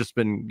I've just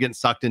been getting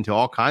sucked into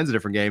all kinds of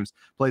different games.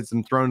 Played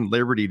some Throne of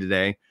Liberty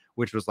today,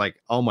 which was like,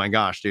 oh my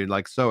gosh, dude,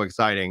 like so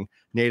exciting.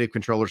 Native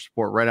controller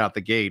support right out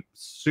the gate,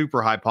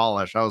 super high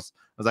polish. I was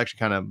actually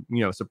kind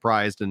of,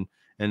 surprised and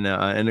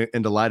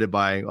delighted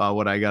by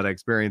what I got to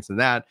experience in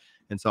that.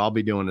 And so I'll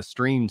be doing a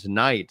stream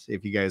tonight,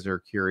 if you guys are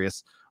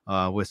curious,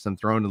 with some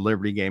Throne of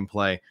Liberty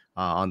gameplay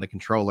on the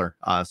controller.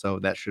 So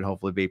that should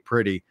hopefully be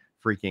pretty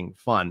freaking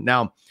fun.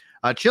 Now,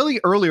 Chili,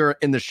 earlier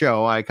in the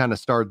show, I kind of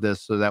started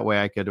this so that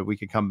way we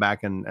could come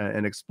back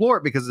and explore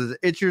it, because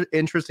it's your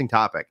interesting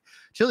topic.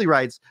 Chili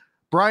writes,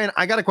 Brian,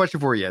 I got a question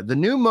for you. The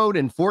new mode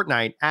in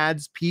Fortnite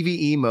adds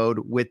PvE mode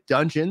with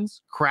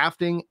dungeons,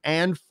 crafting,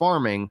 and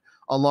farming,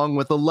 along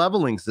with a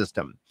leveling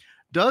system.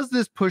 Does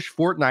this push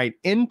Fortnite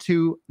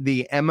into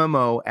the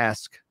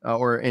MMO-esque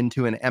or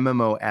into an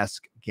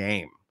MMO-esque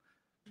game?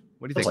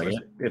 What do you think?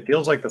 It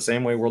feels like the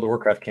same way World of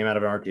Warcraft came out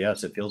of an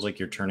RTS. It feels like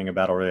you're turning a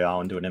battle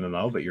royale into an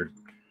MMO, but you're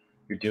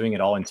doing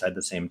it all inside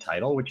the same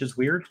title, which is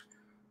weird.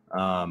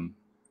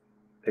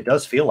 It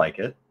does feel like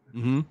it.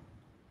 Mm-hmm.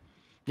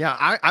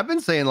 Yeah, I've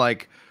been saying,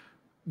 like,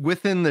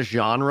 within the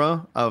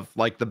genre of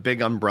like the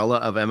big umbrella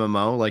of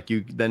MMO, like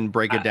you then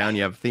break it down,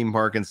 you have theme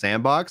park and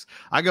sandbox.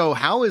 I go,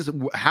 how is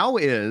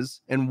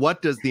and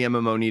what does the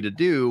MMO need to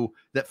do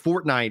that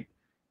Fortnite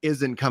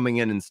isn't coming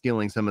in and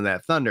stealing some of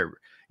that thunder?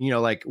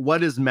 Like,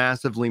 what is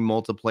massively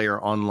multiplayer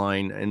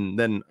online, and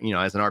then,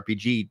 as an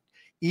RPG,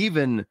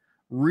 even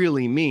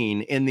really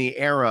mean in the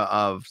era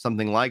of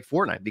something like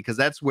Fortnite? Because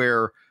that's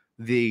where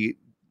the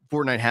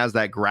Fortnite has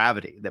that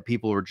gravity, that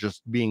people are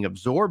just being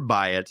absorbed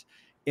by it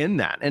in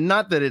that. And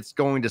not that it's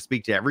going to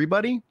speak to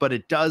everybody, but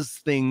it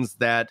does things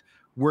that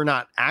we're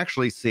not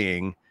actually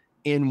seeing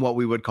in what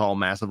we would call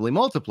massively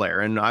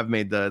multiplayer. And I've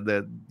made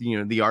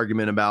the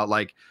argument about,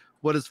 like,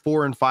 what is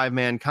 4 and 5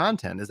 man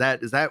content? Is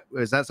that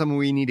something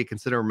we need to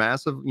consider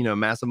massive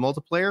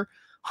multiplayer?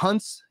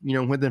 Hunts,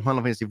 within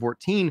Final Fantasy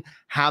 14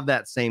 have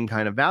that same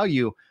kind of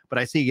value, but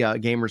I see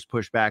gamers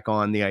push back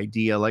on the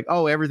idea, like,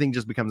 oh, everything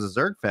just becomes a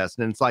Zerg fest.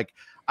 And it's like,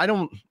 I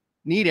don't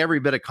need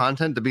every bit of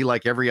content to be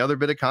like every other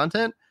bit of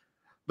content,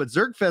 but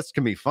Zerg fest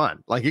can be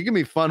fun. Like, it can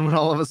be fun when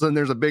all of a sudden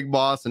there's a big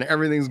boss and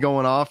everything's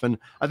going off. And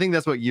I think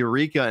that's what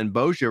Eureka and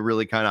Bozja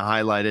really kind of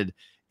highlighted,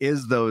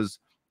 is those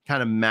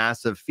kind of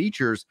massive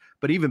features.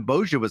 But even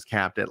Bozja was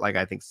capped at, like,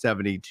 I think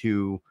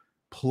 72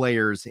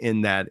 players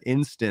in that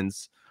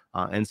instance.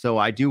 And so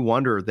I do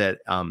wonder that,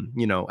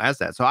 as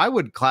that. So I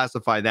would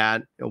classify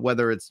that,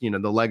 whether it's, the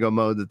Lego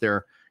mode that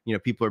they're,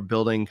 people are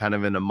building kind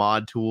of in a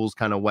mod tools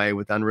kind of way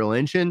with Unreal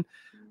Engine,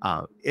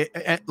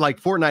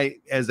 like Fortnite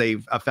as a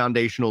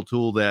foundational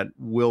tool that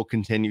will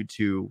continue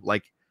to,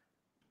 like,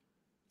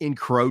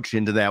 encroach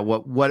into that,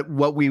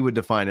 what we would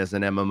define as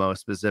an MMO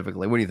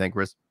specifically. What do you think,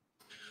 Chris?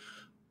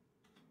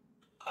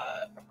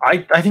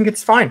 I think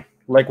it's fine.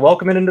 Like,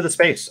 welcome it into the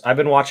space. I've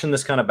been watching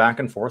this kind of back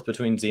and forth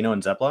between Xeno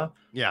and Zepla.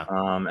 Yeah.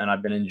 And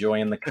I've been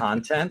enjoying the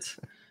content.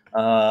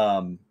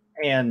 And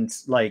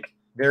like,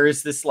 there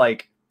is this,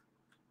 like,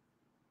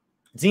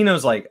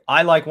 Xeno's like,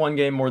 I like one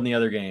game more than the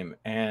other game,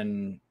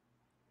 and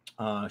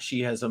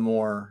she has a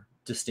more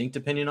distinct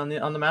opinion on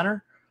the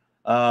matter.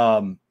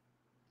 But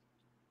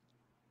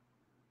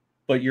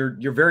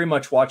you're very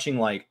much watching,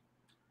 like,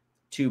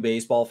 two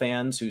baseball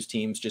fans whose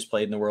teams just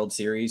played in the World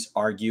Series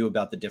argue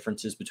about the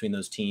differences between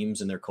those teams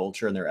and their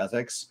culture and their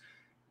ethics.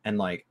 And,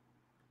 like,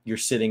 you're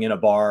sitting in a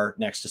bar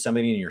next to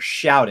somebody and you're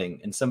shouting,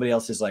 and somebody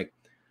else is like,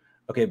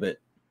 okay, but,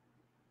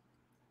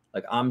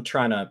 like, I'm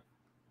trying to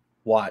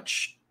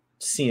watch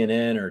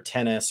CNN or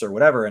tennis or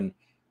whatever, and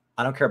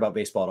I don't care about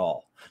baseball at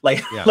all.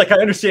 Like, yeah. Like, I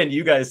understand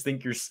you guys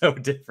think you're so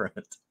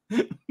different,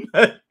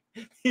 but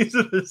these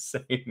are the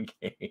same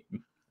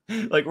game.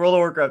 Like, World of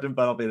Warcraft and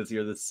Final Fantasy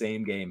are the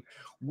same game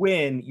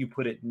when you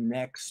put it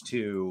next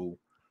to,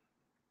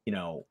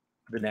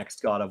 the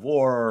next God of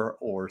War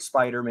or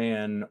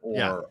Spider-Man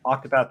or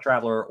Octopath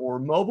Traveler or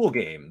mobile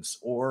games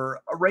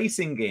or a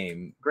racing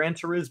game, Gran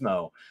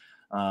Turismo,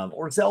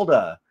 or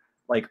Zelda.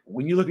 like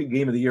when you look at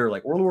game of the year,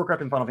 like World of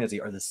Warcraft and Final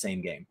Fantasy are the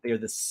same game. They are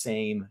the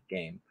same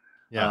game.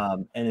 Yeah.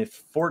 And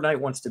if Fortnite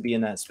wants to be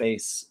in that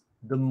space,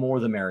 the more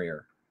the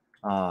merrier.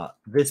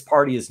 This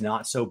party is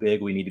not so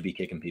big. We need to be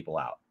kicking people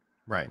out.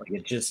 Right. Like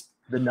it just,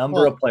 the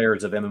number of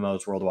players of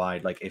MMOs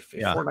worldwide, like if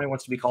Fortnite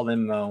wants to be called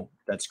MMO,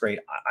 that's great.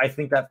 I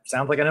think that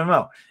sounds like an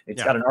MMO.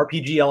 It's got an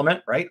RPG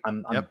element, right?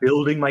 I'm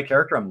building my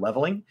character. I'm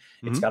leveling.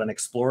 It's got an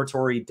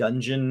exploratory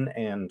dungeon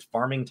and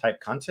farming type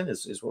content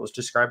is what was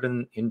described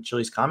in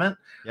Chili's comment.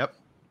 Yep.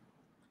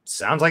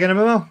 Sounds like an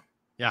MMO.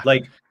 Yeah.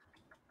 Like,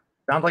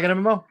 sounds like an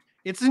MMO.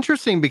 It's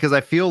interesting because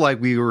I feel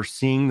like we were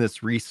seeing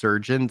this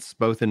resurgence,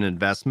 both in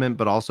investment,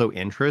 but also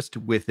interest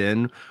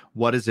within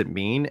what does it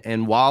mean.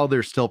 And while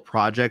there's still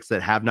projects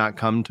that have not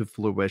come to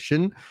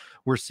fruition,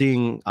 we're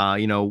seeing,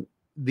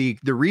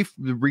 the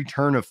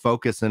return of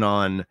focusing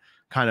on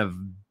kind of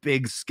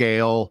big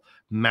scale,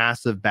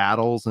 massive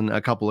battles. And a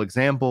couple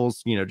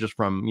examples, just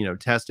from,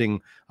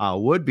 testing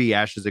would be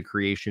Ashes of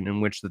Creation,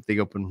 in which that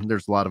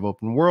there's a lot of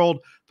open world.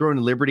 Throne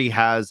of Liberty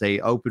has a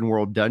open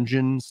world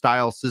dungeon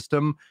style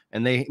system,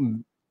 and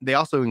they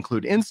also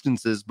include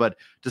instances, but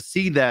to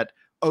see that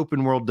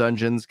open world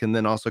dungeons can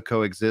then also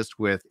coexist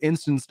with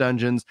instance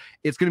dungeons,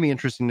 it's going to be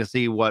interesting to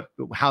see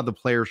how the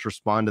players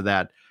respond to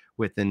that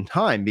within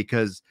time.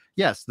 Because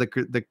yes, the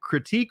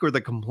critique or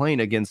the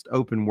complaint against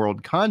open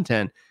world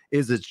content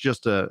is it's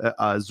just a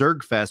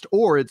Zerg fest,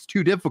 or it's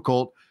too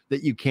difficult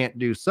that you can't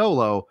do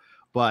solo.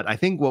 But I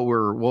think what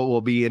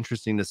will be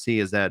interesting to see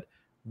is that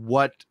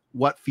what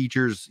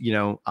features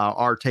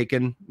are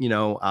taken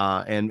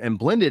and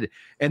blended.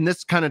 And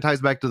this kind of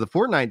ties back to the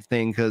Fortnite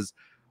thing, because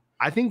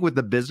I think with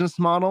the business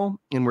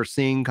model, and we're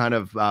seeing kind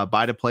of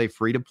buy to play,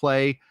 free to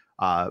play,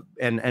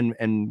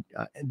 and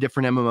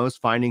different MMOs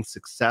finding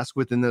success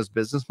within those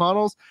business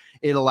models,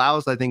 it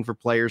allows, I think, for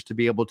players to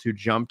be able to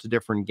jump to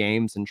different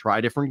games and try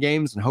different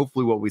games. And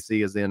hopefully what we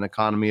see is an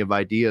economy of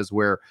ideas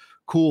where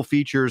cool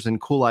features and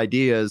cool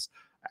ideas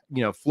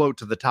float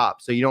to the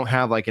top. So you don't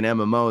have like an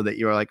MMO that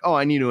you're like, oh,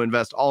 I need to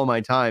invest all of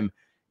my time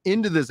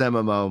into this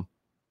MMO,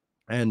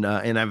 and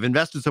I've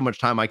invested so much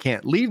time I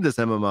can't leave this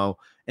MMO,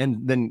 and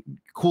then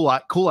cool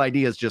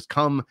ideas just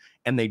come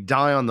and they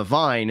die on the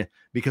vine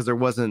because there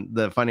wasn't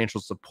the financial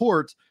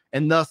support.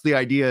 And thus the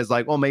idea is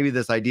like, well, maybe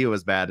this idea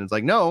was bad. And it's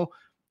like, no,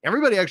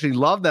 everybody actually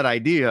loved that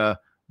idea,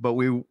 but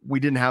we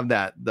didn't have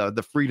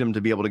the freedom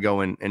to be able to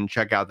go and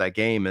check out that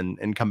game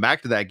and come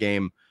back to that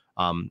game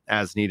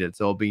as needed.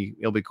 So it'll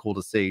be cool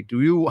to see.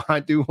 I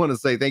do want to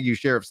say thank you,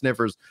 Sheriff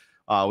Sniffers,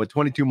 with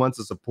 22 months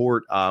of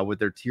support with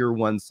their tier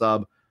 1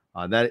 sub.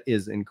 That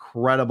is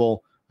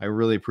incredible. I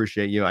really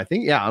appreciate you. I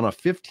think, on a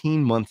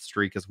 15-month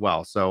streak as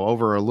well. So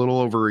a little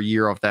over a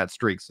year off that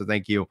streak. So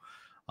thank you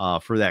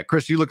for that.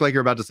 Chris, you look like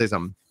you're about to say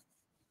something.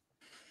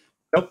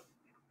 Nope.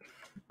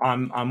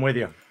 I'm with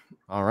you.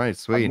 All right,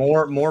 sweet.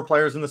 More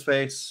players in the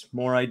space,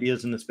 more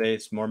ideas in the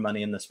space, more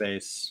money in the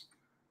space.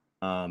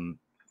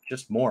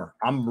 Just more.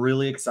 I'm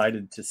really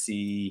excited to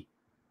see.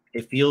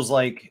 It feels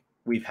like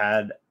we've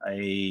had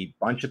a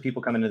bunch of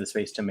people come into the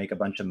space to make a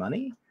bunch of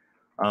money.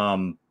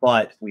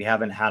 But we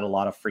haven't had a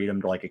lot of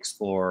freedom to like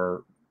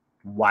explore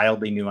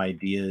wildly new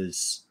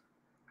ideas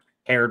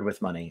paired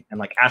with money. And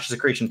like Ashes of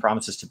Creation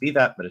promises to be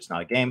that, but it's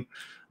not a game.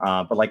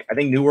 But like I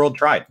think New World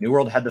tried. New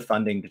World had the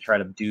funding to try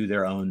to do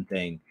their own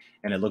thing.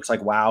 And it looks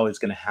like WoW is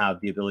going to have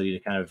the ability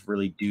to kind of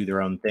really do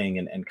their own thing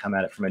and come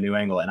at it from a new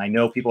angle. And I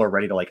know people are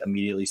ready to like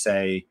immediately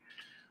say,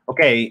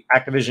 okay,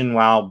 Activision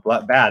WoW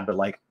bad, but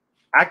like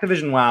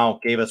Activision WoW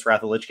gave us Wrath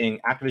of the Lich King.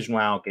 Activision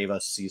WoW gave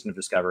us Season of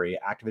Discovery.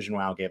 Activision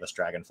WoW gave us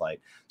Dragonflight.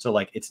 So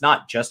like, it's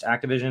not just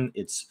Activision.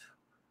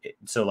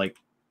 So like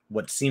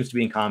what seems to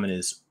be in common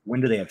is when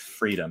do they have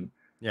freedom?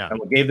 Yeah. And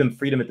what gave them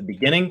freedom at the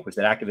beginning was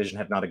that Activision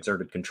had not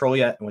exerted control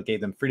yet. And what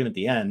gave them freedom at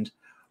the end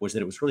was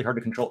that it was really hard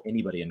to control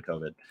anybody in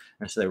COVID.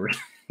 And so they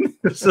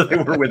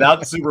were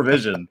without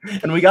supervision,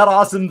 and we got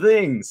awesome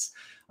things.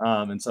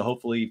 And so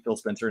hopefully Phil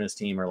Spencer and his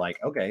team are like,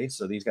 okay,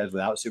 so these guys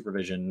without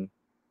supervision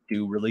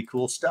do really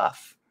cool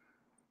stuff.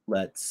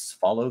 Let's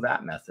follow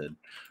that method.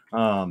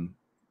 And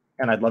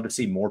I'd love to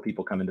see more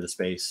people come into the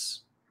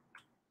space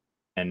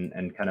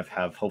and kind of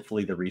have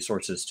hopefully the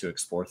resources to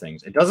explore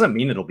things. It doesn't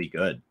mean it'll be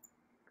good.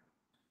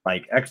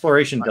 Like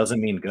exploration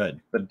doesn't mean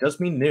good, but it does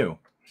mean new.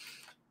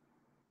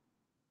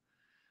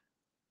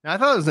 I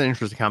thought it was an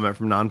interesting comment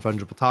from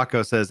Non-Fungible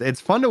Taco. Says,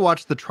 it's fun to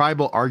watch the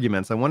tribal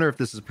arguments. I wonder if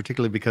this is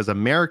particularly because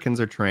Americans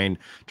are trained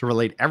to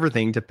relate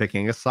everything to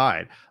picking a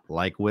side,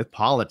 like with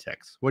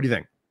politics. What do you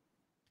think?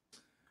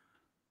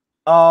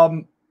 I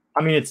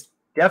mean, it's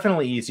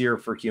definitely easier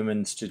for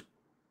humans to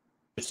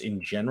just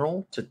in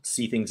general to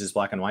see things as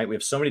black and white. We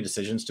have so many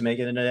decisions to make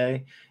in a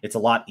day. It's a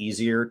lot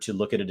easier to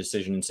look at a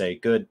decision and say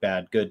good,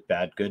 bad, good,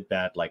 bad, good,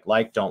 bad, like,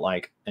 don't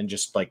like, and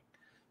just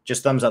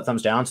thumbs up,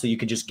 thumbs down. So you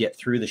could just get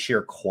through the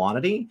sheer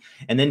quantity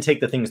and then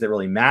take the things that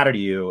really matter to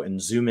you and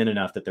zoom in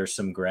enough that there's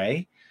some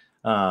gray.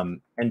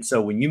 And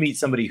so when you meet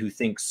somebody who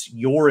thinks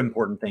your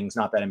important thing's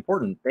not that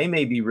important, they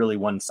may be really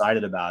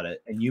one-sided about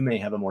it and you may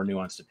have a more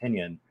nuanced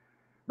opinion.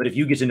 But if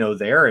you get to know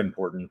they're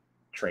important,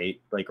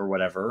 trait, like, or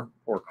whatever,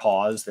 or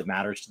cause that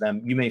matters to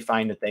them, you may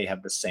find that they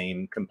have the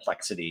same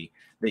complexity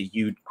that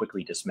you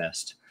quickly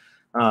dismissed.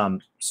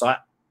 So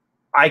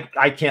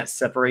I can't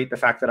separate the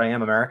fact that I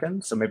am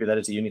American, so maybe that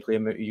is a uniquely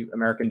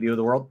American view of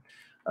the world.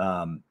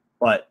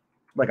 But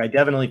like, I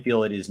definitely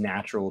feel it is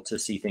natural to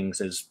see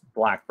things as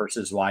black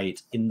versus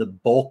white in the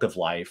bulk of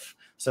life,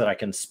 so that I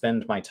can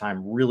spend my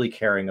time really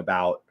caring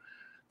about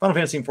Final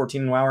Fantasy and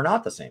 14 and WoW are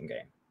not the same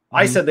game.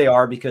 I said they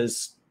are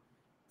because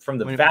from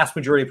the vast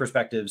majority of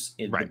perspectives,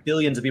 in the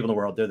billions of people in the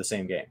world, they're the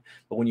same game.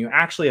 But when you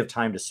actually have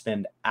time to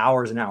spend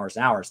hours and hours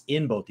and hours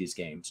in both these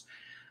games,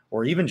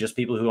 or even just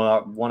people who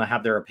want to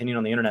have their opinion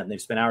on the internet and they've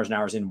spent hours and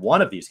hours in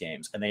one of these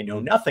games and they know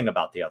nothing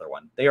about the other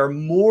one, they are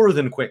more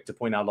than quick to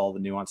point out all the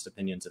nuanced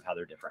opinions of how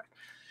they're different.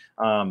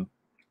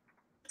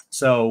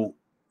 So,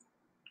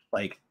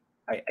 like,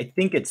 I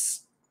think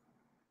it's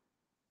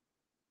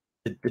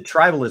the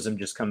tribalism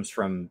just comes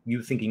from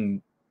you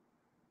thinking,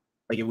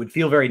 like, it would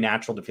feel very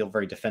natural to feel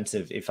very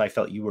defensive if I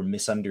felt you were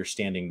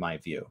misunderstanding my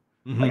view.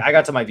 Like, I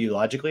got to my view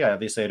logically. I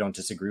don't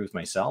disagree with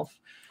myself.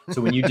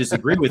 So when you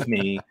disagree with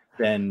me,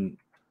 then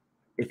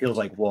it feels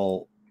like,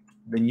 well,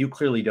 then you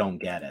clearly don't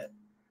get it.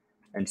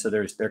 And so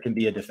there can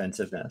be a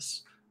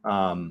defensiveness.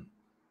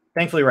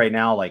 Thankfully right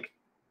now, like,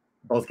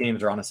 both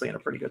games are honestly in a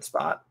pretty good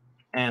spot.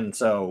 And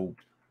so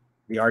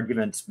the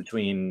arguments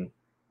between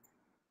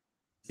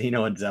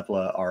Xeno and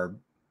Zepla are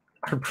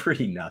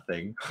pretty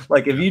nothing.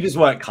 Like, if you just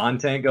want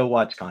content, go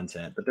watch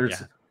content, but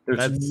there's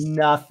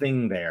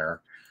nothing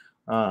there.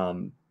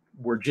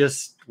 We're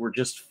just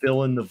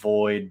filling the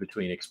void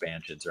between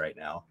expansions right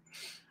now.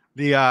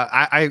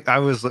 I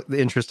was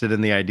interested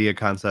in the idea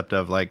concept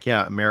of, like,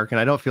 American.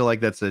 I don't feel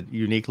like that's a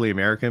uniquely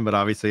American, but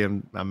obviously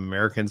I'm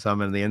American, so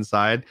I'm on the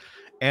inside,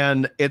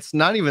 and it's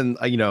not even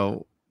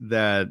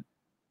that.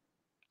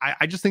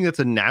 I just think that's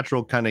a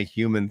natural kind of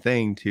human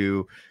thing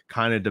to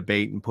kind of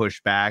debate and push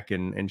back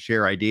and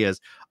share ideas.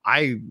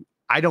 I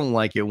don't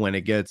like it when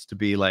it gets to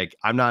be like,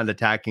 I'm not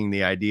attacking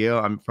the idea.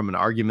 I'm from an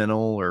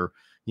argumental or,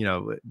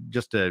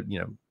 just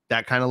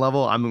that kind of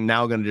level. I'm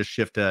now going to just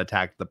shift to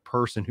attack the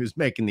person who's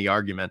making the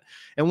argument.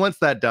 And once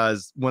that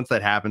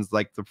happens,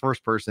 like, the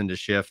first person to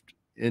shift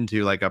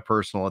into like a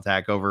personal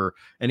attack over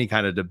any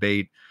kind of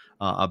debate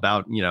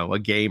about a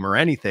game or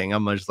anything,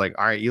 I'm just like,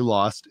 all right, you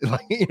lost.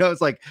 Like,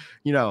 it's like,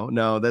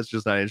 no, that's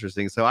just not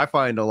interesting. So I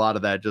find a lot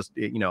of that just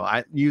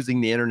using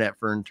the internet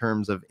in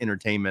terms of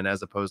entertainment,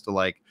 as opposed to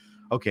like,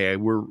 okay,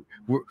 we're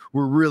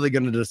really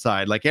going to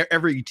decide, like,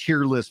 every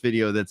tier list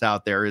video that's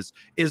out there is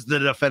the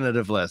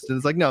definitive list, and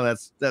it's like, no,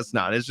 that's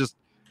not. It's just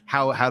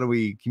how do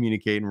we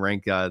communicate and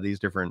rank these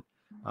different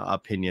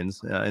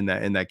opinions in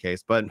that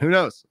case. But who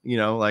knows,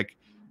 like,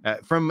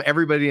 from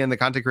everybody and the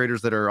content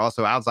creators that are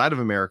also outside of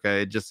America,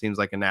 it just seems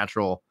like a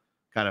natural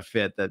kind of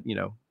fit that,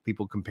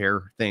 people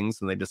compare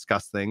things and they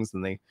discuss things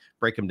and they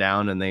break them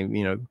down and they,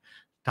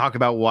 talk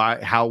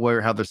about how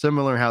they're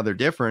similar, how they're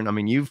different. I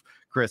mean,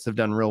 Chris, have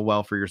done real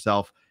well for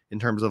yourself in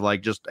terms of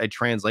like just a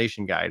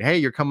translation guide. Hey,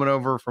 you're coming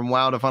over from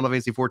WoW to Final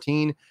Fantasy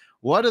 14.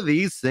 What do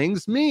these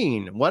things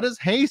mean? What does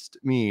haste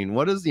mean?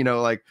 What does,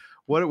 like,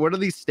 what do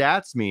these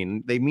stats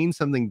mean? They mean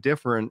something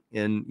different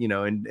in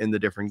the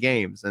different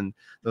games. And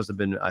those have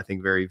been, I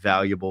think, very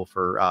valuable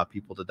for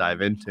people to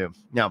dive into.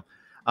 Now,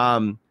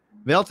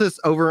 Veltus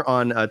over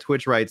on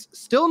Twitch writes,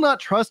 still not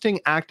trusting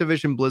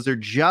Activision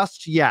Blizzard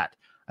just yet.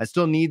 I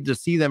still need to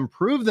see them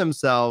prove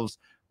themselves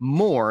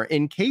more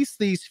in case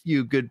these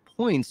few good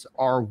points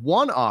are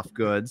one-off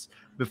goods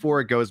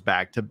before it goes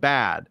back to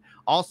bad.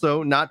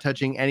 Also, not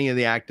touching any of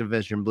the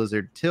Activision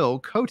Blizzard till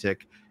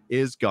Kotick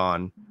is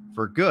gone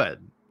for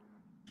good.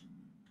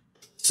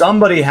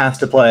 Somebody has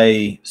to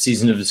play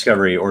Season of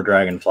Discovery or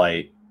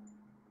Dragonflight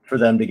for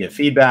them to get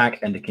feedback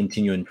and to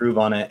continue to improve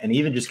on it, and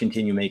even just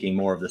continue making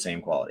more of the same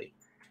quality.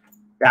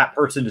 That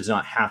person does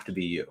not have to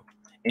be you.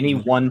 Any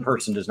one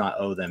person does not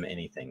owe them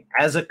anything.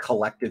 As a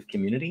collective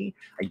community,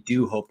 I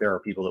do hope there are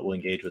people that will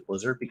engage with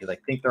Blizzard, because I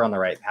think they're on the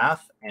right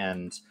path,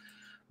 and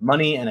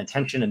money and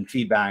attention and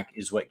feedback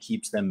is what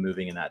keeps them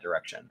moving in that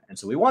direction. And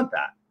so we want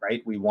that,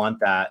 right? We want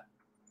that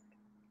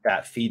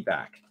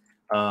feedback.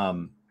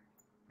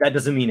 That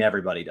doesn't mean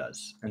everybody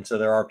does. And so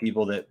there are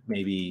people that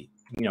maybe,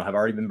 have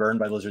already been burned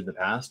by Blizzard in the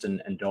past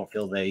and don't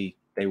feel they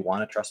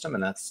want to trust them.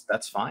 And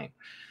that's fine.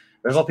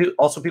 There's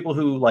also people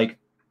who, like,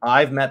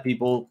 I've met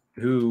people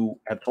who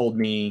have told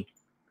me,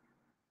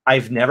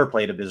 I've never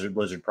played a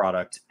Blizzard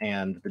product,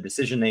 and the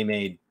decision they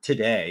made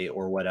today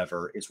or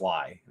whatever is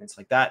why. And it's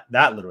like, that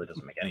literally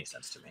doesn't make any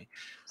sense to me.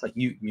 It's like,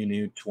 you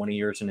knew 20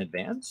 years in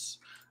advance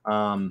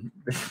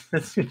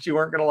that you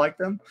weren't going to like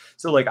them.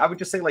 So, like, I would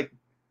just say, like,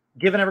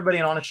 giving everybody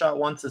an honest shot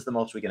once is the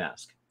most we can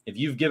ask. If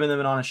you've given them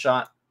an honest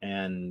shot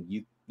and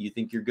you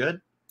think you're good,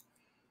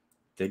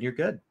 then you're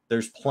good.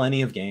 There's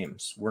plenty of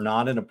games. We're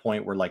not at a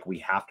point where, like, we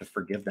have to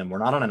forgive them. We're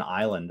not on an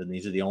island and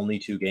these are the only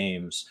two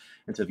games.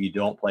 And so if you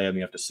don't play them,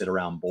 you have to sit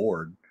around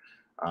bored.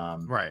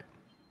 Right.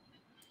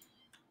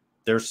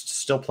 There's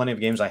still plenty of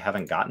games I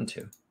haven't gotten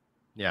to.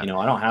 Yeah. I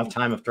don't have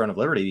time of Throne of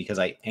Liberty because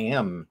I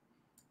am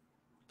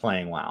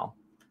playing WoW.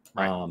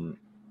 Right.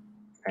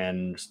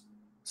 And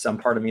some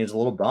part of me is a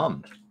little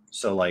bummed.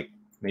 So like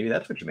maybe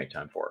that's what you make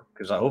time for,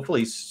 because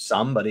hopefully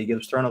somebody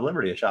gives Throne of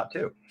Liberty a shot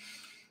too.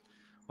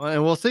 Well,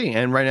 and we'll see.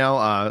 And right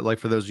now, like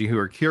for those of you who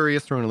are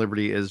curious, Throne of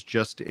Liberty is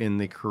just in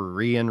the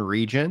Korean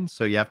region,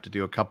 so you have to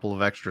do a couple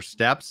of extra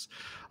steps.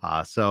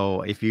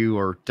 So if you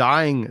are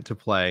dying to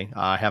play,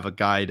 I have a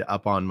guide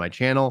up on my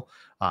channel,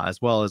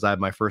 as well as I have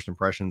my first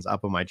impressions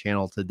up on my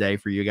channel today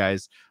for you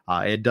guys.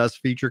 It does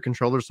feature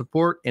controller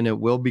support, and it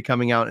will be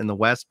coming out in the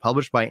West,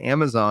 published by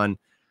Amazon,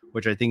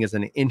 which I think is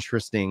an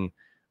interesting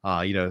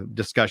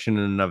discussion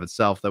in and of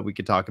itself that we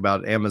could talk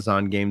about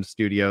Amazon Game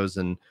Studios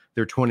and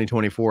their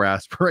 2024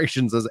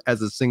 aspirations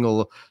as a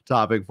single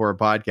topic for a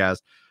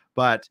podcast.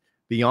 But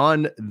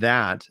beyond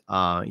that,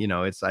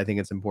 I think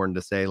it's important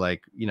to say,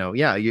 like,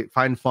 you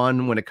find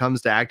fun when it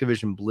comes to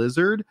Activision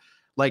Blizzard.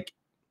 Like,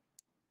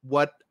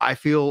 what I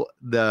feel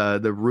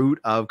the root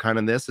of kind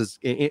of this is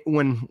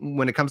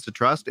when it comes to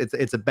trust,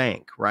 it's a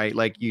bank, right?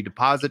 Like you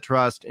deposit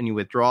trust and you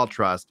withdraw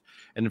trust.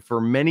 And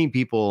for many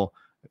people,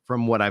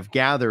 from what I've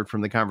gathered from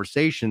the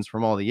conversations,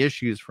 from all the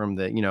issues, from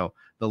the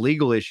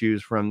legal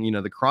issues, from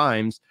the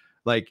crimes,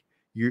 like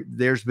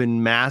there's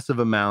been massive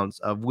amounts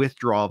of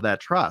withdrawal of that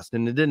trust.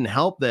 And it didn't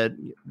help that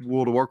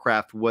World of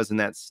Warcraft was in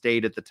that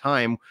state at the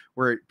time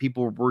where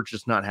people were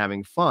just not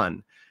having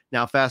fun.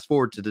 Now, fast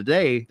forward to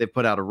today, they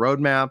put out a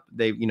roadmap.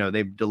 They've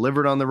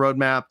delivered on the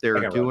roadmap.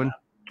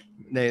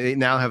 They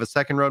now have a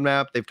second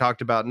roadmap. They've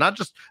talked about not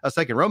just a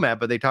second roadmap,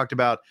 but they talked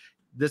about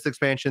this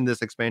expansion.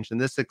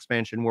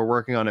 We're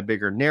working on a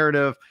bigger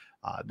narrative.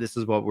 This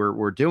is what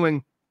we're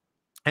doing.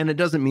 And it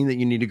doesn't mean that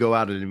you need to go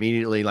out and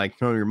immediately like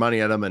throw your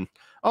money at them and,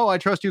 oh, I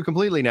trust you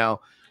completely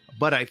now.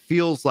 But it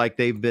feels like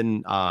they've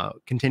been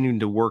continuing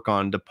to work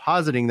on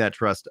depositing that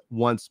trust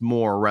once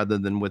more rather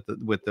than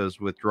with those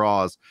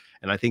withdrawals.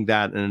 And I think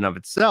that in and of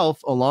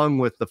itself, along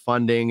with the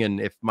funding, and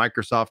if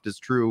Microsoft is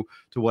true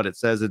to what it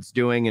says it's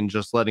doing and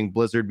just letting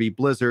Blizzard be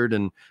Blizzard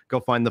and go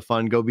find the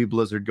fun, go be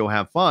Blizzard, go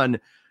have fun.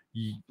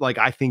 Like,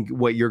 I think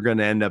what you're going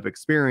to end up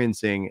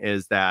experiencing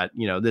is that,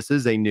 this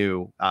is a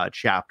new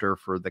chapter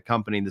for the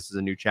company. This is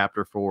a new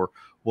chapter for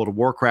World of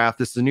Warcraft.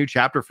 This is a new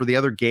chapter for the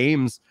other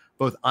games,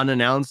 both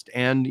unannounced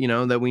and,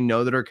 that we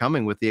know that are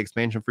coming with the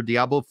expansion for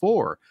Diablo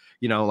 4.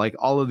 Like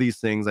all of these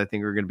things I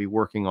think are going to be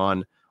working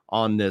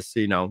on this,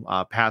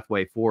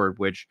 pathway forward,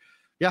 which,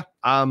 yeah,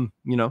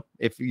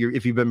 if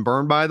you've been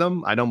burned by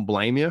them, I don't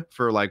blame you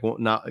for like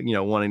not,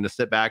 wanting to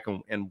sit back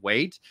and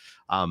wait.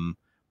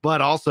 But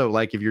also,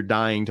 like, if you're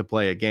dying to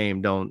play a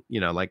game, don't,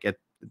 like at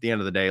the end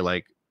of the day,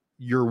 like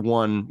you're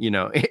one,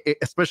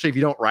 especially if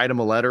you don't write them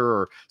a letter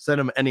or send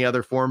them any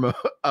other form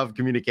of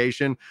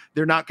communication,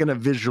 they're not going to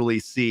visually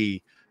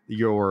see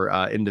your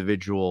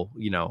individual,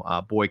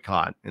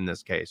 boycott in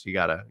this case. You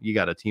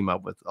gotta team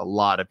up with a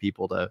lot of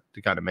people to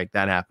kind of make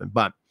that happen.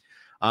 But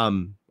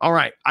all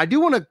right, I do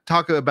want to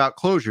talk about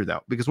closure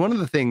though, because one of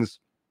the things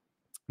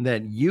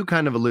that you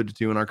kind of alluded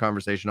to in our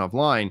conversation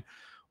offline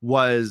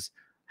was,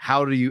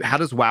 how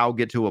does WoW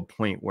get to a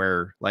point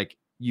where like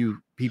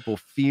people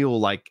feel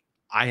like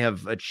I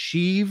have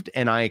achieved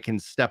and I can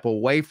step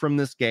away from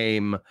this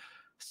game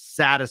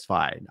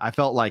satisfied? I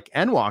felt like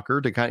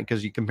Endwalker,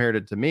 because you compared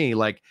it to me,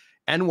 like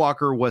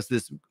Endwalker was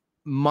this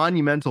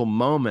monumental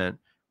moment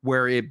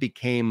where it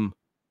became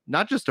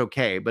not just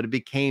okay, but it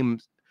became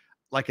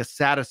like a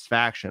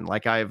satisfaction.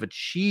 Like I have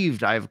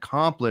achieved, I have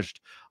accomplished,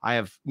 I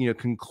have,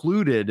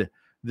 concluded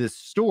this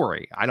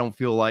story. I don't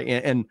feel like,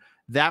 and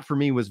that for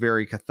me was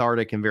very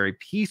cathartic and very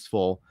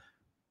peaceful.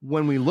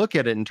 When we look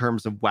at it in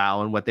terms of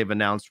WoW and what they've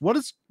announced, what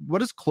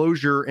does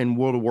closure in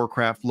World of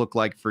Warcraft look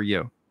like for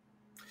you?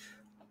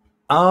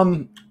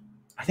 I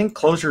think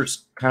closure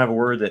is kind of a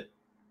word that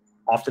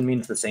often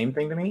means the same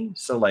thing to me.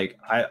 So like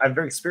I've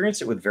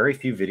experienced it with very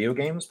few video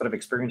games, but I've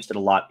experienced it a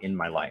lot in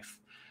my life.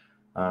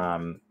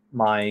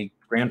 My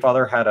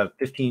grandfather had a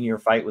 15-year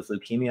fight with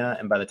leukemia,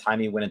 and by the time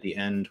he went at the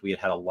end, we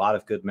had a lot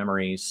of good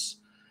memories,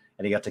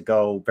 and he got to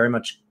go very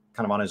much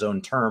kind of on his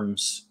own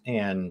terms,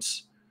 and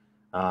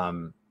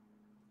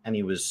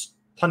he was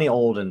plenty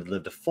old and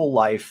lived a full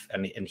life,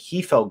 and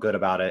he felt good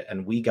about it,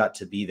 and we got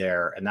to be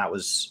there, and that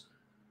was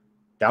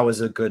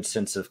a good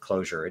sense of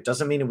closure. It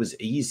doesn't mean it was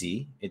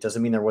easy. It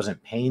doesn't mean there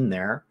wasn't pain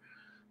there,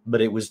 but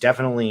it was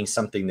definitely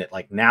something that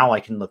like now I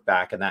can look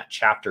back and that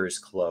chapter is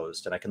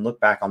closed, and I can look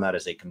back on that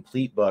as a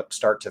complete book,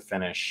 start to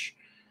finish,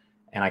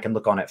 and I can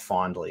look on it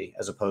fondly,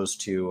 as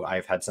opposed to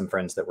I've had some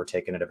friends that were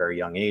taken at a very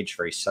young age,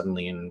 very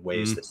suddenly, in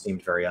ways that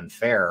seemed very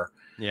unfair.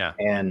 Yeah.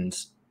 And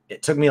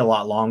it took me a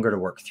lot longer to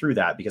work through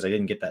that because I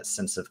didn't get that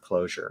sense of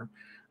closure.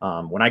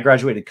 When I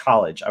graduated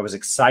college, I was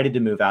excited to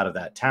move out of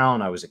that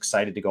town. I was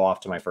excited to go off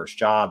to my first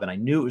job, and I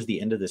knew it was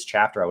the end of this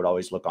chapter I would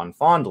always look on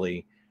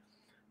fondly,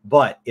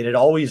 but it had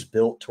always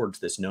built towards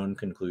this known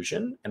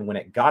conclusion. And when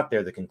it got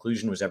there, the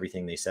conclusion was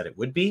everything they said it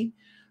would be,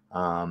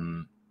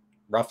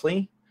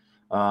 roughly.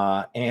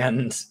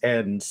 And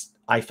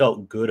I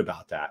felt good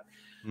about that.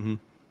 Mm-hmm.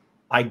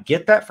 I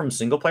get that from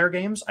single player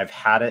games. I've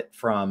had it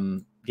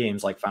from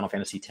games like Final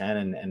Fantasy X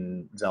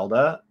and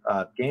Zelda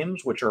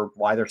games, which are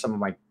why they're some of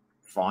my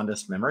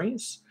fondest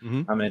memories.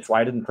 And it's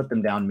why I didn't put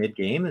them down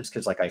mid-game. It's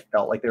because like I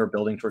felt like they were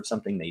building towards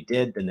something. They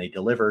did, then they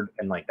delivered,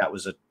 and like that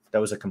was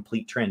a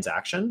complete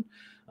transaction,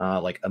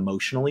 like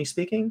emotionally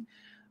speaking.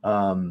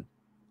 Final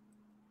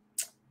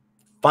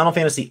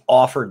Fantasy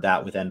offered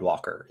that with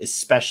Endwalker,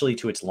 especially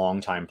to its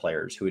longtime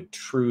players who had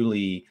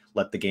truly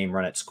let the game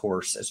run its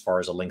course as far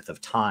as a length of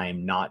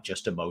time, not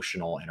just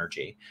emotional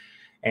energy.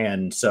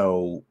 And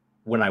so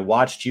when I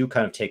watched you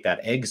kind of take that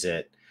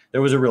exit,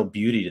 there was a real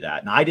beauty to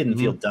that. And I didn't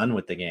feel done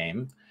with the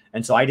game.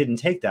 And so I didn't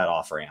take that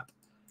off ramp.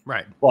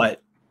 Right.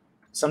 But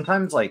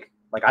sometimes like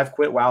I've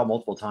quit WoW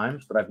multiple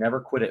times, but I've never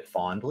quit it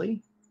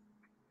fondly.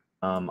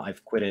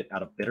 I've quit it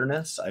out of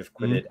bitterness. I've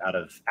quit it out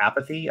of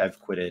apathy.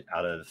 I've quit it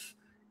out of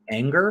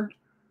anger.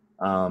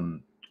 You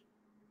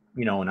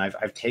know, and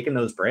I've taken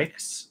those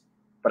breaks,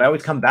 but I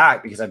would come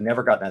back because I've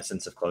never gotten that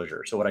sense of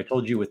closure. So what I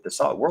told you with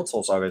the World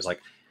Soul Saga is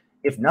like,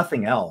 if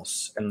nothing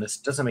else, and this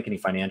doesn't make any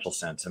financial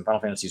sense, and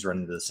Final Fantasy's run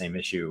into the same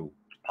issue,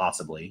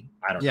 possibly.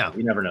 I don't know.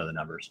 You never know the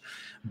numbers.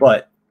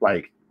 But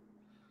like,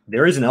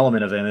 there is an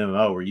element of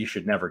MMO where you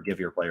should never give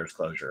your players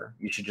closure.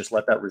 You should just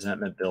let that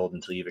resentment build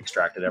until you've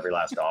extracted every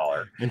last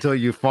dollar. Until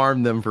you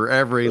farm them for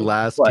every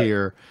last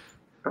tier.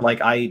 Like,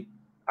 I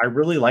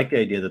really like the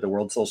idea that the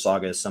World Soul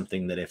Saga is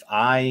something that if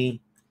I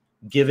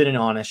give it an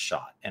honest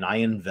shot and I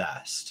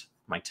invest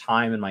my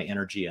time and my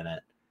energy in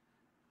it,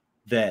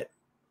 that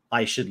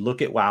I should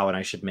look at WoW and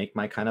I should make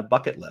my kind of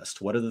bucket list.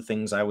 What are the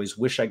things I always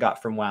wish I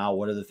got from WoW?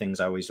 What are the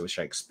things I always wish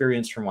I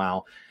experienced from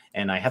WoW?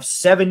 And I have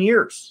 7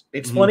 years.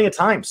 It's plenty of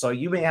time. So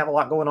you may have a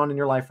lot going on in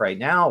your life right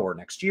now or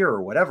next year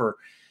or whatever,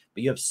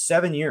 but you have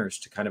 7 years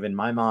to kind of, in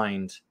my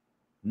mind,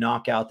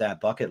 knock out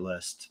that bucket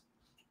list.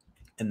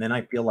 And then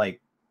I feel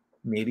like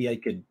maybe I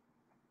could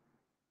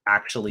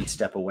actually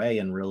step away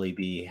and really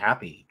be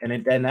happy.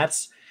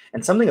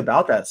 And something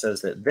about that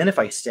says that then if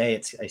I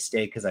stay, I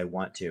stay because I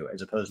want to,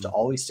 as opposed to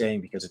always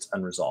staying because it's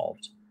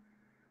unresolved.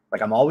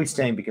 Like I'm always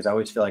staying because I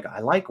always feel like I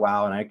like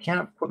WoW and I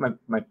can't put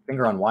my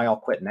finger on why I'll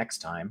quit next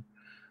time,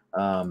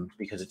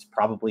 because it's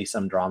probably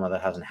some drama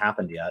that hasn't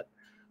happened yet.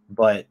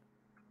 But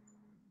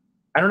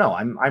I don't know.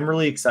 I'm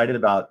really excited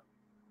about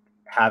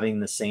having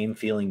the same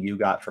feeling you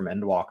got from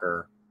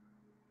Endwalker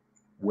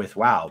with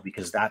WoW,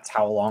 because that's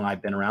how long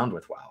I've been around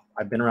with WoW.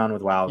 I've been around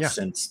with WoW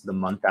since the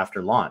month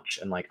after launch.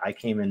 And like I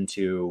came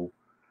into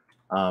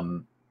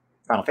Final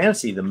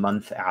Fantasy the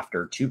month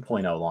after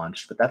 2.0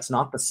 launched, but that's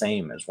not the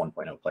same as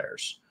 1.0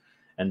 players.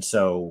 And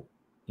so,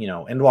 you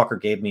know, Endwalker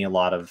gave me a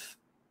lot of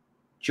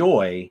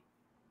joy,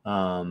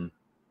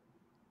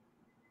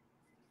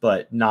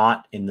 but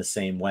not in the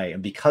same way.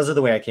 And because of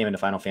the way I came into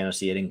Final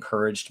Fantasy, it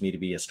encouraged me to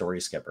be a story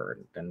skipper.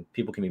 And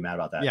people can be mad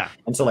about that. Yeah.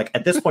 And so like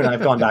at this point,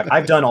 I've gone back.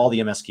 I've done all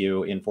the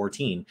MSQ in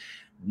 14,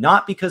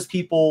 not because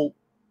people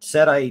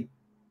said I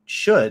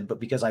should, but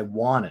because I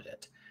wanted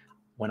it.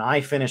 When I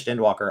finished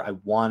Endwalker, I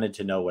wanted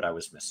to know what I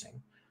was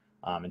missing.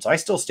 And so I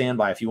still stand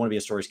by, if you want to be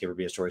a story skipper,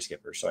 be a story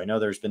skipper. So I know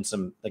there's been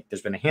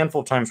there's been a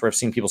handful of times where I've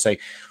seen people say,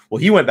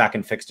 well, he went back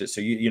and fixed it. So,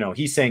 you know,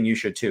 he's saying you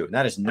should too. And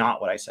that is not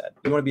what I said.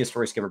 You want to be a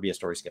story skipper, be a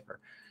story skipper.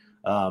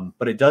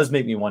 But it does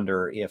make me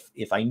wonder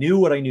if I knew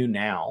what I knew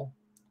now,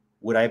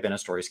 would I have been a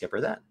story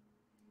skipper then?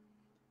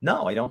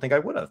 No, I don't think I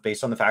would have,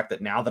 based on the fact that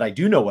now that I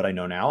do know what I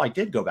know now, I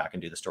did go back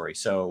and do the story.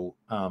 So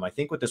I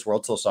think with this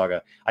World Soul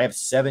Saga, I have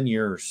 7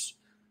 years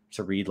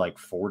to read like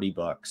 40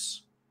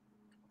 books,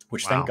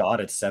 which thank God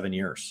it's 7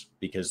 years,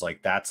 because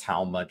like that's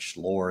how much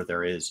lore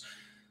there is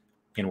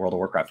in World of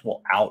Warcraft.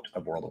 Well, out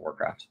of World of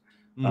Warcraft.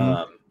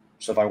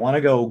 So if I want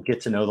to go get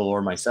to know the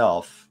lore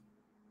myself,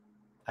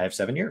 I have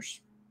 7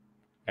 years.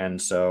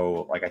 And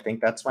so like, I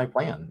think that's my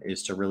plan,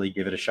 is to really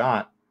give it a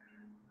shot.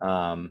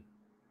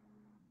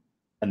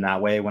 And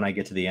that way, when I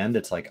get to the end,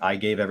 it's like I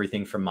gave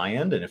everything from my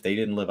end. And if they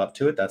didn't live up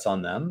to it, that's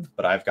on them.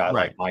 But I've got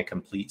like my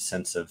complete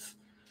sense of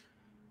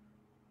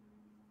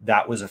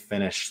that was a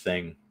finished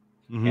thing.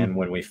 And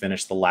when we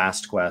finished the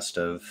last quest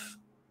of,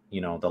 you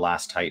know, the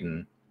last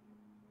Titan,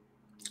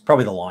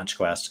 probably the launch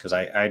quest, because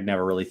I'd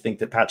never really think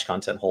that patch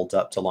content holds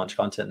up to launch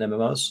content in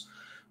MMOs.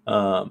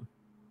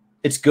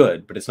 It's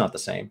good, but it's not the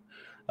same.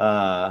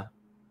 Then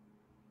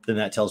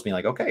that tells me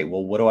like, okay,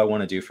 well, what do I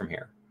want to do from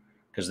here?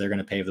 Because they're going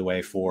to pave the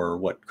way for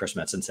what Chris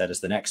Metzen said is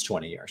the next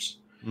 20 years.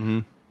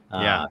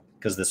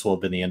 Because this will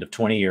have been the end of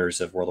 20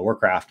 years of World of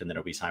Warcraft, and then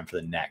it'll be time for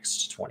the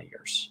next 20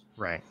 years.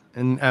 Right.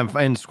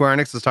 And Square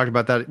Enix has talked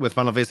about that with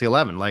Final Fantasy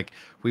 11. Like,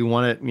 we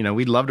want it, you know,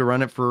 we'd love to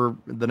run it for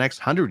the next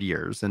 100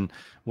 years. And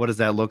what does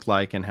that look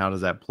like and how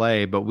does that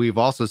play? But we've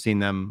also seen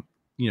them,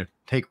 you know,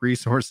 take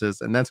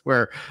resources. And that's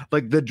where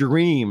like the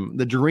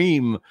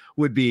dream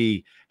would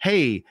be,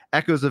 hey,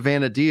 Echoes of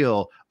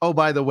Vana'diel. Oh,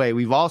 by the way,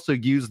 we've also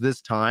used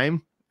this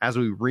time as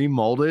we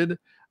remolded,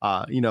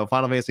 you know,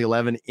 Final Fantasy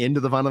 11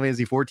 into the Final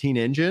Fantasy 14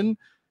 engine.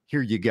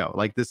 Here you go.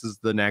 Like, this is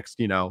the next,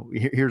 you know,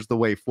 here's the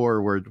way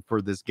forward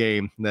for this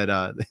game that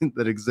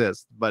that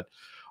exists. But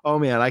oh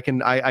man,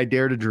 I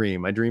dare to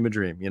dream. I dream a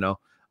dream, you know,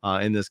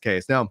 in this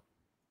case. Now,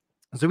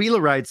 So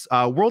Ela writes,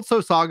 World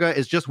So Saga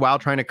is just WoW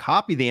trying to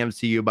copy the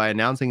MCU by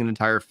announcing an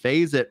entire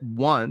phase at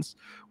once,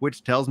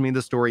 which tells me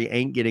the story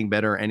ain't getting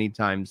better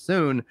anytime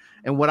soon.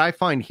 And what I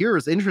find here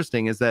is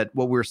interesting is that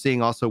what we're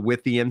seeing also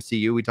with the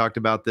MCU, we talked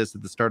about this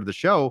at the start of the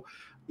show,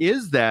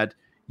 is that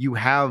you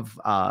have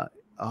a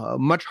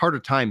much harder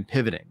time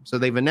pivoting. So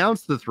they've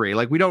announced the three.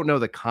 Like, we don't know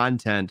the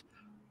content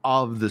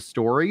of the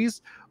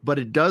stories, but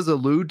it does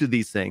allude to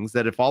these things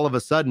that if all of a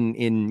sudden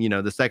in,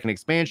 the second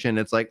expansion,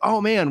 it's like, oh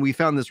man, we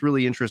found this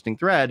really interesting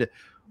thread.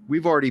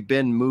 We've already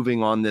been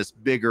moving on this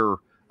bigger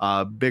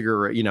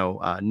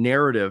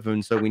narrative.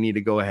 And so we need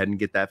to go ahead and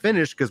get that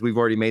finished because we've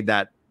already made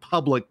that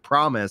public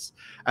promise,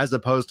 as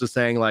opposed to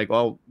saying like,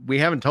 well, we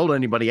haven't told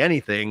anybody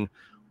anything.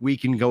 We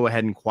can go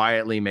ahead and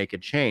quietly make a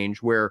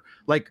change where,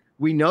 like,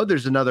 we know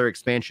there's another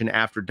expansion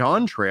after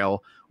Dawn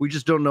Trail. We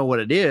just don't know what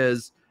it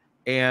is.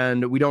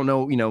 And we don't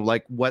know,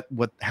 like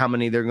how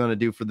many they're going to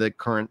do for the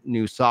current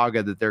new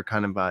saga that they're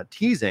kind of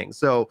teasing.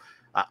 So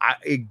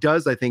it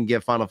does, I think,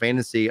 give Final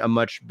Fantasy a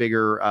much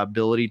bigger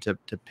ability to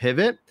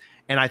pivot.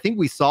 And I think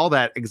we saw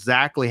that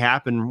exactly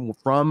happen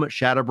from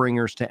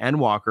Shadowbringers to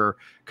Endwalker,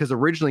 because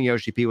originally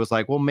Yoshi P was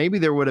like, well, maybe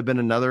there would have been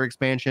another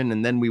expansion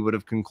and then we would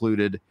have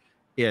concluded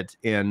it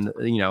in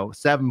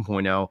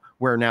 7.0,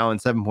 where now in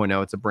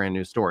 7.0 it's a brand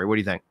new story. What do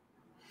you think?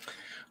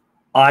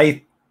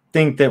 I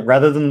think that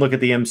rather than look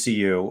at the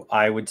MCU,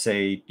 I would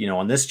say,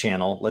 on this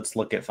channel, let's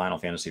look at Final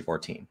Fantasy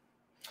XIV.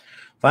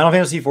 Final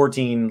Fantasy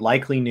XIV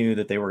likely knew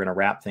that they were going to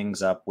wrap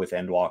things up with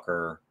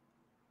Endwalker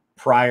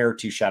prior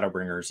to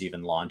Shadowbringers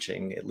even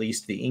launching, at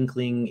least the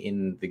inkling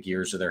in the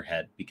gears of their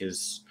head,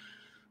 because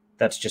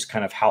that's just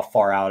kind of how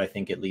far out I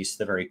think at least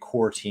the very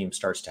core team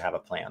starts to have a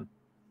plan.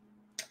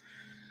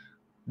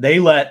 They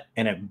let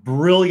a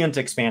brilliant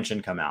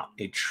expansion come out,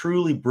 a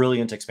truly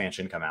brilliant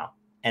expansion come out.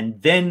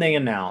 And then they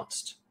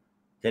announced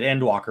that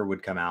Endwalker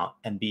would come out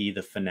and be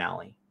the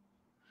finale.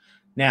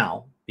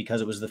 Now,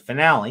 because it was the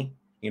finale,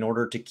 in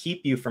order to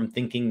keep you from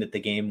thinking that the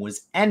game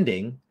was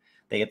ending,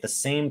 they at the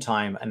same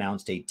time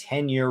announced a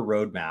 10-year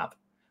roadmap,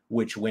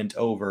 which went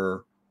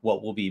over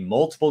what will be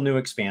multiple new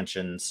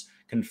expansions,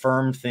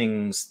 confirmed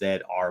things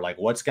that are like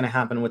what's going to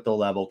happen with the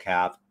level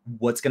cap,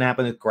 what's going to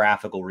happen with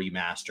graphical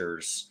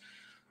remasters,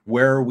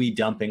 where are we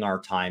dumping our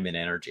time and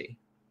energy?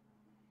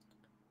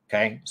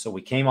 Okay, so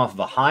we came off of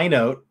a high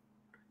note,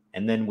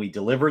 and then we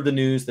delivered the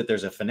news that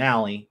there's a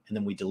finale, and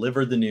then we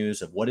delivered the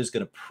news of what is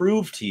going to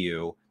prove to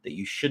you that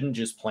you shouldn't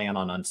just plan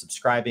on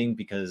unsubscribing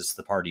because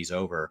the party's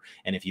over.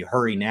 And if you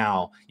hurry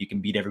now, you can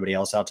beat everybody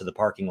else out to the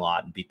parking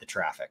lot and beat the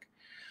traffic.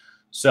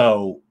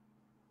 So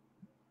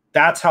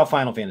that's how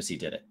Final Fantasy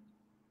did it.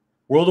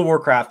 World of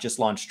Warcraft just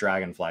launched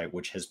Dragonflight,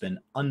 which has been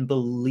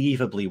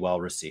unbelievably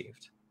well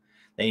received.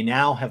 They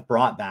now have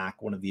brought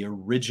back one of the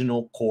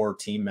original core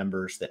team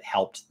members that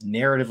helped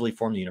narratively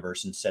form the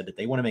universe and said that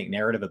they want to make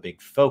narrative a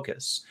big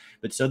focus,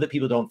 but so that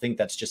people don't think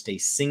that's just a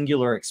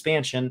singular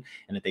expansion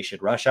and that they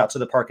should rush out to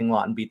the parking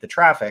lot and beat the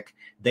traffic,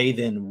 they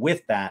then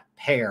with that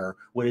pair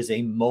what is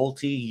a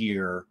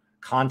multi-year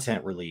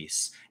content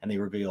release, and they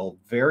reveal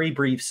very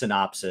brief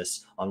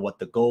synopsis on what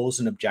the goals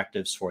and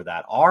objectives for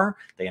that are.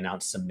 They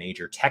announced some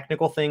major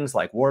technical things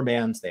like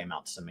warbands. They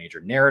announced some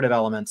major narrative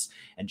elements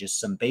and just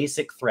some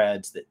basic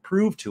threads that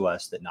prove to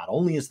us that not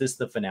only is this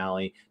the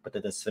finale, but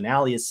that this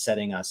finale is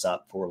setting us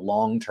up for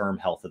long-term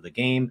health of the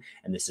game.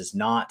 And this is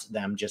not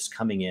them just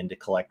coming in to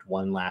collect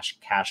one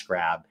last cash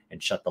grab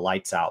and shut the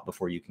lights out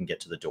before you can get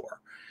to the door.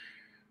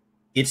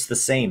 It's the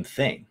same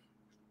thing.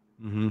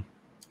 Mm-hmm.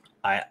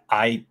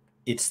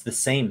 It's the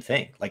same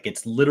thing. Like,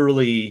 it's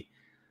literally,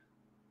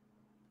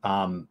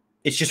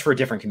 it's just for a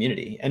different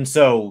community. And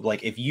so,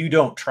 like, if you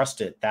don't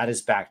trust it, that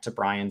is back to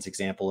Brian's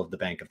example of the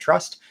bank of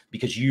trust,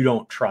 because you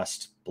don't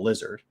trust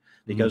Blizzard.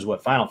 Because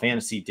what Final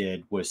Fantasy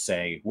did was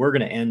say, we're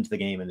going to end the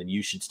game and then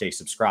you should stay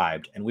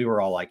subscribed. And we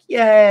were all like,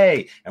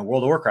 yay. And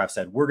World of Warcraft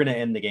said, we're going to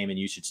end the game and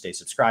you should stay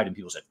subscribed. And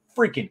people said,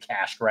 freaking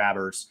cash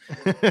grabbers.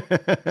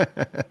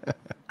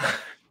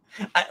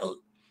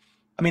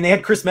 I mean, they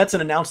had Chris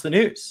Metzen announce the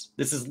news.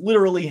 This is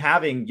literally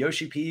having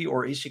Yoshi P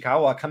or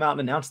Ishikawa come out and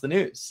announce the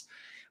news.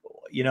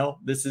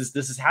 This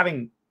is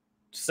having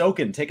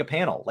Soken take a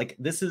panel. Like,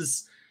 this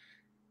is,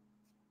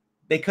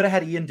 they could have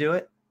had Ian do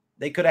it.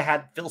 They could have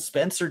had Phil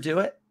Spencer do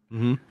it.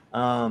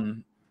 Mm-hmm.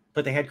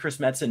 But they had Chris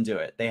Metzen do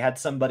it. They had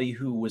somebody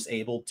who was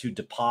able to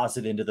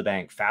deposit into the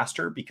bank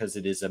faster because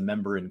it is a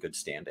member in good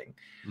standing.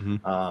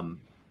 Mm-hmm.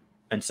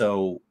 And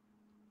so,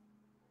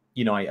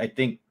 I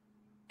think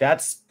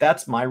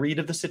that's my read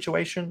of the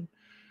situation.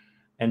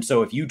 And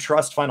so if you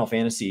trust Final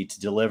Fantasy to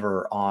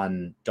deliver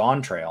on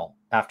Dawn Trail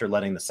after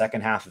letting the second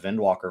half of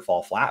Endwalker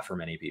fall flat for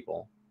many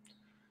people,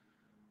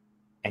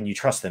 and you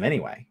trust them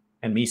anyway,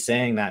 and me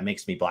saying that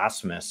makes me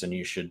blasphemous and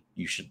you should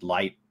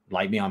light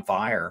me on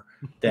fire,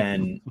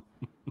 then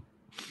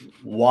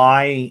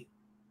why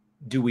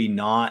do we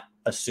not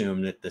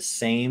assume that the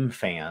same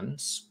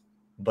fans,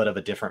 but of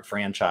a different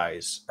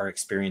franchise, are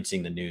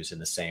experiencing the news in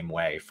the same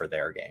way for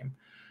their game?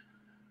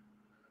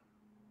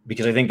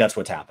 Because I think that's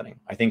what's happening.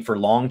 I think for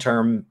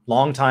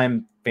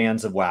long-time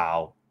fans of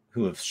WoW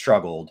who have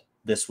struggled,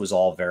 this was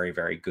all very,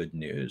 very good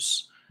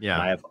news. Yeah.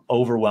 And I have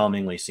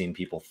overwhelmingly seen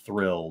people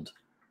thrilled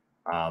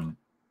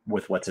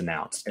with what's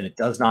announced. And it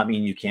does not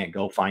mean you can't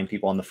go find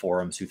people on the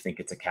forums who think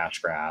it's a cash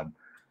grab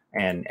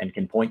and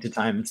can point to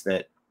times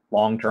that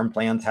long-term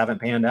plans haven't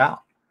panned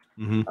out.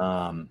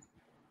 Mm-hmm.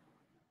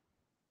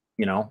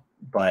 You know,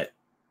 but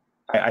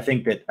I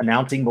think that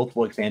announcing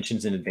multiple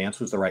expansions in advance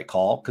was the right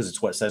call, because it's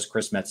what says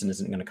Chris Metzen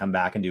isn't going to come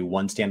back and do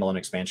one standalone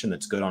expansion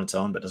that's good on its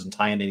own but doesn't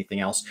tie into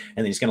anything else, and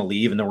then he's going to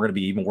leave and then we're going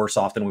to be even worse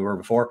off than we were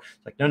before.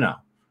 It's like, no.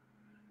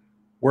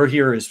 We're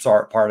here as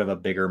part of a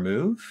bigger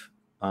move.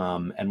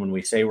 And when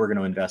we say we're going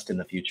to invest in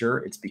the future,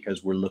 it's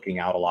because we're looking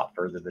out a lot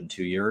further than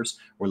 2 years.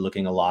 We're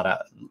looking a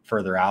lot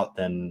further out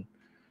than,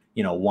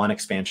 you know, one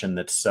expansion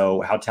that's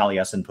so, how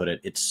Taliesin put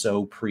it, it's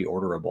so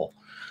pre-orderable.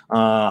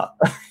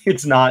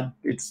 It's not,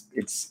 it's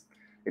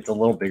a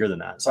little bigger than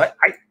that. So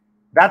I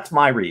that's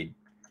my read.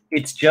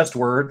 It's just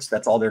words.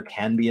 That's all there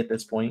can be at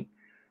this point.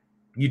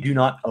 You do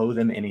not owe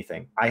them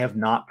anything. I have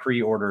not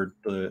pre-ordered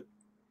the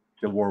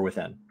War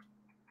Within.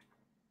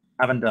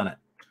 I haven't done it.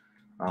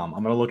 I'm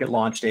going to look at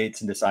launch dates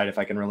and decide if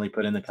I can really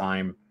put in the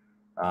time.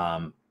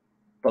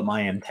 But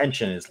my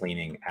intention is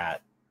leaning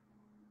at,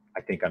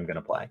 I think I'm going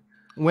to play.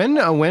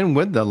 When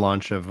would the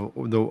launch of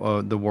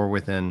the War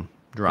Within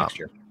drop?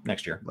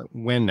 Next year.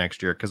 When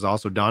next year? Because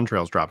also Dawn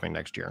Trail's dropping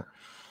next year.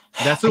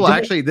 That's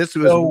actually, this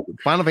was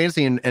Final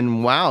Fantasy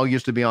and WoW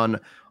used to be on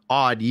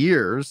odd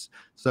years.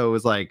 So it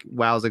was like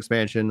WoW's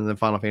expansion and then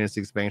Final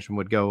Fantasy expansion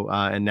would go.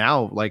 And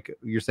now, like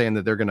you're saying,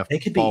 that they're going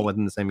to fall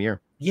within the same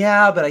year.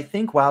 Yeah, but I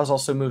think WoW's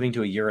also moving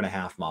to a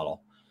 1.5-year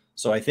model.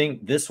 So I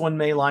think this one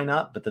may line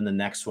up, but then the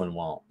next one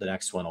won't. The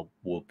next one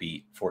will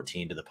beat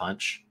 14 to the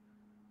punch.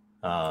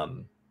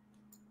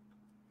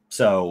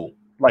 So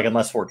like,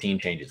 unless 14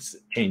 changes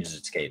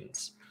its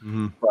cadence.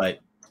 Mm-hmm.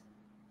 But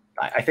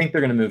I think they're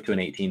going to move to an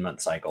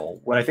 18-month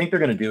cycle. What I think they're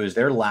going to do is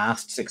their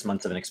last 6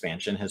 months of an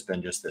expansion has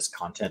been just this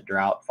content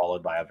drought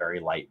followed by a very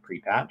light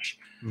pre-patch,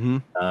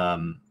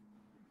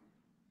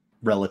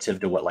 relative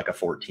to what like a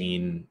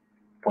 14.5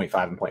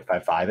 and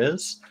 0.55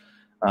 is.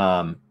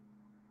 And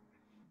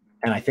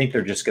I think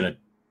they're just going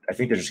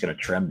to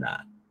trim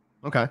that.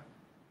 Okay.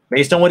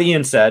 Based on what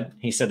Ian said,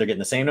 he said they're getting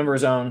the same number of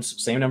zones,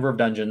 same number of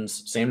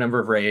dungeons, same number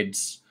of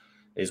raids,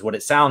 is what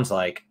it sounds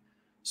like.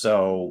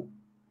 So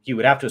you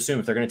would have to assume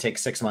if they're going to take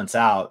 6 months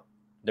out,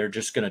 they're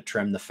just going to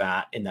trim the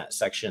fat in that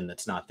section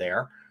that's not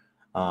there.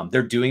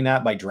 They're doing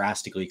that by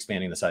drastically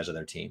expanding the size of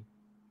their team.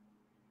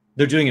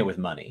 They're doing it with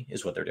money,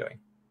 is what they're doing.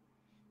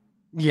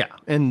 Yeah,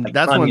 and like,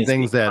 that's one of the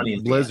things that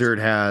Blizzard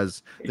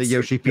has, that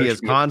Yoshi P has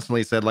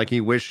constantly said, like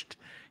he wished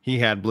he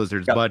had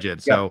Blizzard's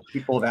budget. So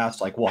people have asked,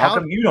 like, well, how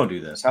come you don't do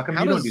this? How come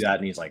you don't do that?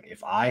 And he's like,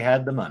 if I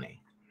had the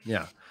money.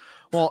 Yeah.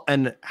 Well,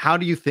 and how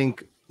do you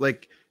think,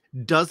 like,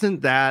 doesn't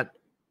that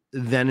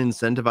then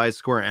incentivize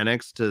Square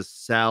Enix to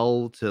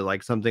sell to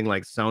like something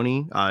like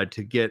Sony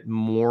to get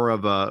more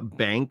of a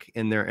bank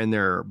in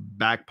their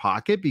back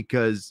pocket?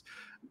 Because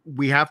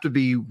we have to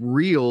be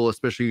real,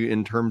 especially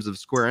in terms of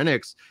Square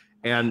Enix,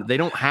 and they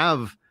don't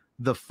have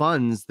the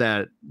funds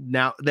that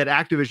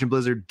Activision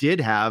Blizzard did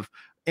have,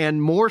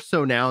 and more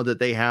so now that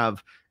they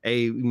have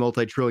a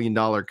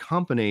multi-trillion-dollar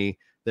company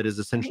that is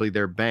essentially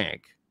their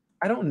bank.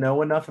 I don't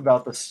know enough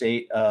about the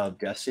state of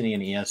Destiny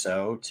and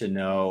ESO to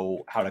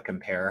know how to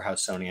compare how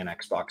Sony and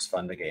Xbox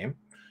fund a game.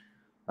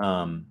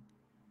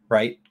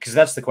 Right? Because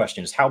that's the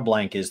question, is how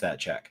blank is that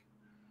check?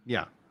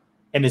 Yeah.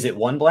 And is it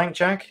one blank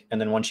check, and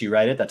then once you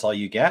write it, that's all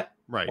you get?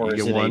 Right. Or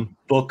is it a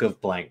book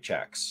of blank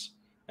checks?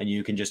 And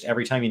you can just,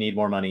 every time you need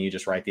more money, you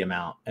just write the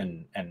amount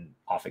and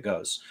off it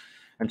goes.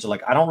 And so,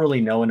 like, I don't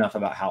really know enough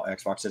about how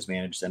Xbox has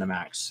managed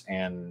ZeniMax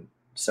and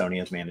Sony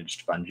has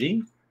managed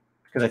Bungie,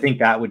 because I think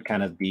that would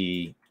kind of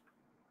be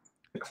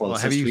the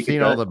closest. Have you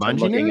seen all the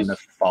Bungie looking news? In the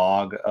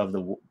fog of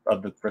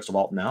the crystal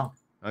ball? No.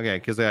 Okay,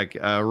 because like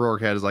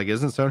Rourke is like,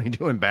 isn't Sony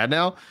doing bad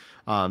now?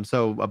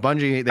 So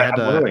Bungie,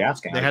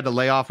 they had to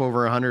lay off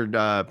over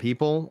 100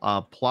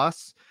 people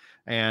plus.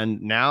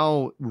 And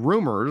now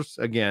rumors,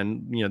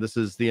 again, you know, this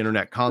is the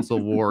internet console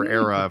war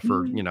era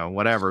for, you know,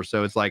 whatever.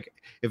 So it's like,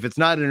 if it's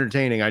not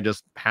entertaining, I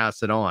just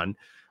pass it on.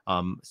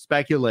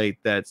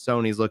 Speculate that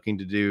Sony's looking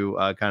to do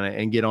kind of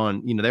and get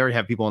on, you know, they already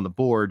have people on the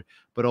board,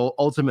 but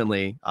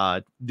ultimately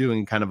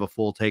doing kind of a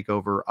full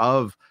takeover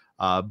of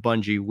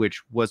Bungie,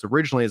 which was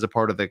originally as a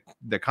part of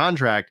the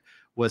contract,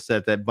 was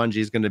that Bungie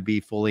is going to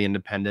be fully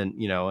independent,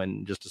 you know,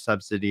 and just a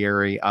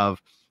subsidiary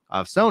of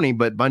Sony.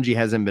 But Bungie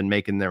hasn't been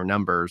making their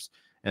numbers.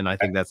 And I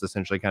think that's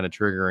essentially kind of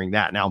triggering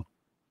that. Now,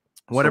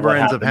 whatever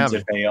ends up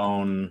happening, if they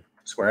own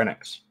Square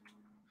Enix,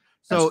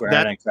 so Square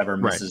Enix ever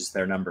misses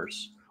their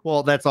numbers.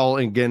 Well, that's all,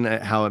 again,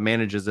 how it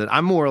manages it.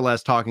 I'm more or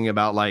less talking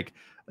about like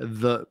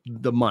the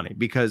money,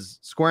 because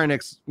Square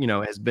Enix, you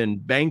know, has been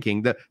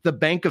banking. The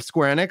bank of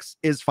Square Enix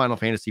is Final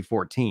Fantasy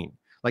 14.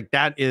 Like,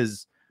 that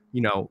is, you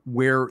know,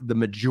 where the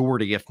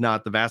majority, if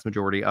not the vast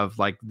majority of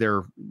like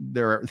their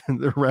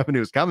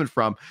revenue is coming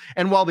from.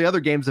 And while the other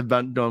games have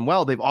done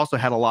well, they've also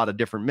had a lot of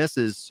different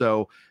misses.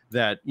 So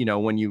that, you know,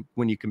 when you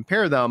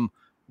compare them,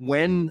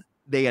 when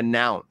they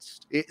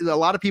announced. A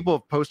lot of people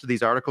have posted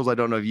these articles. I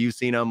don't know if you've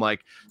seen them.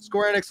 Like,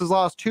 Square Enix has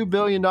lost $2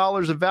 billion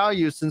of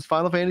value since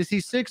Final Fantasy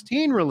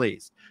 16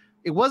 release.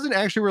 It wasn't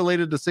actually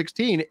related to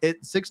 16.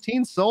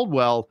 16 sold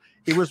well.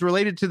 It was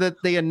related to that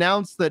they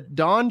announced that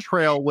Dawn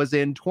Trail was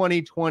in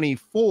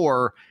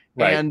 2024.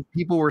 Right. And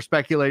people were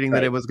speculating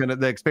that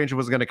the expansion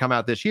was gonna come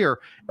out this year.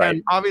 Right.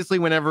 And obviously,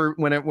 when I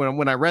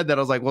read that, I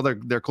was like, well,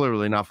 they're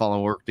clearly not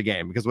following work the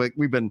game, because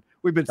we've been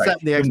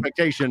setting the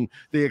expectation,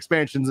 the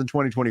expansions in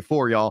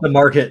 2024, y'all. The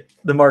market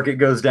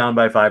goes down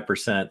by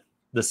 5%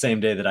 the same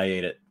day that I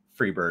ate it.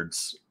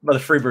 Freebirds, but the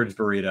Freebirds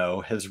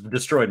burrito has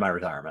destroyed my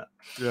retirement.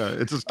 Yeah,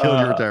 it just killed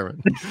your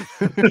retirement.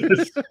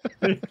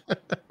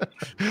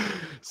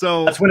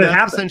 So that's when it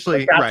happened.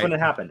 Essentially, that's when it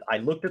happened. I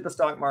looked at the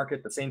stock market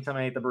at the same time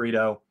I ate the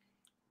burrito.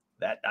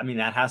 That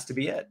has to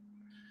be it.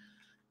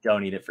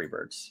 Don't eat it,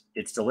 Freebirds.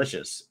 It's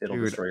delicious. It'll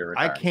destroy your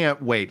retirement. I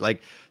can't wait.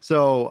 Like,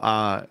 so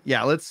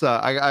yeah, let's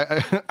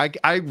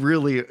I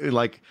really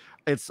like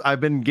I've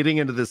been getting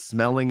into this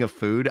smelling of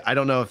food. I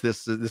don't know if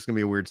this is gonna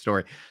be a weird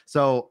story.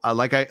 So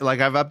like I've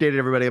updated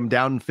everybody. I'm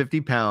down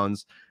 50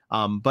 pounds.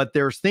 But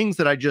there's things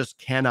that I just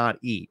cannot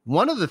eat.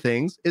 One of the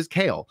things is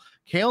kale.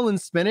 Kale and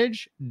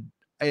spinach.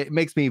 It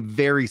makes me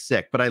very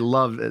sick, but I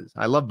love it.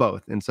 I love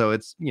both. And so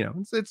it's,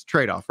 it's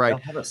trade-off, right?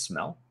 Don't have a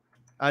smell.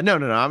 No.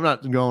 I'm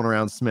not going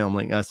around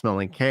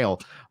smelling kale,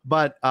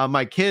 but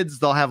my kids,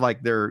 they'll have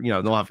like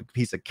they'll have a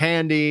piece of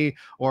candy,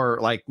 or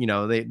like,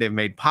 they've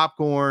made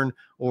popcorn,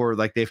 or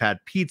like they've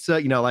had pizza,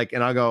 and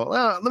I'll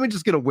go, let me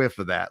just get a whiff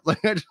of that. Like,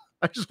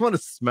 I just want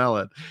to smell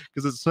it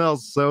because it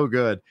smells so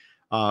good.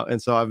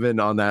 And so I've been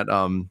on that,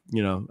 I'm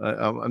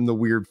the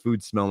weird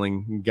food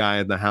smelling guy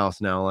in the house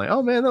now. Like,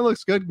 oh man, that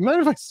looks good. Mind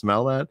if I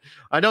smell that?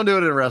 I don't do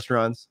it in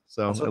restaurants.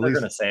 So that's what they're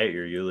going to say at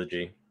your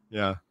eulogy.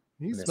 Yeah.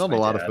 He smelled a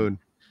lot of food.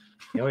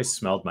 He always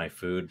smelled my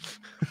food.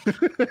 And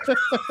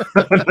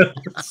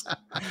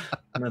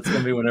that's going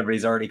to be whenever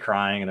he's already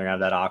crying and they're going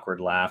to have that awkward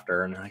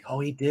laughter. And they're like,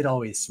 oh, he did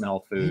always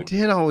smell food. He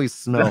did always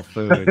smell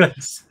food.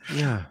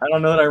 Yeah. I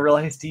don't know that I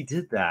realized he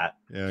did that.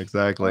 Yeah,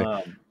 exactly.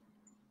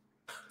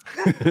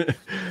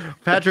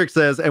 Patrick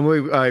says, and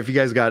we if you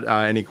guys got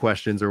any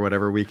questions or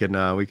whatever, we can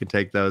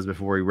take those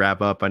before we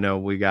wrap up. I know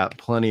we got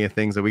plenty of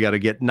things that we got to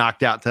get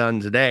knocked out done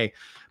today.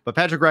 But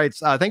Patrick writes,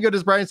 thank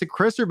goodness Brian said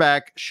Chris are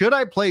back. Should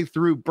I play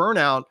through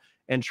Burnout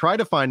and try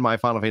to find my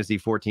Final Fantasy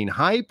 14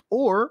 hype,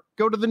 or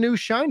go to the new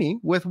shiny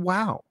with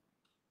WoW?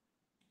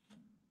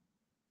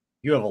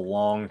 You have a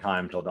long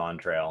time till Dawn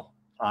Trail.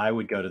 I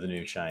would go to the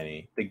new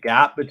shiny. The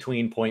gap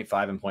between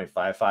 0.5 and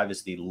 0.55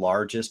 is the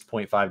largest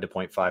 0.5 to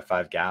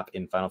 0.55 gap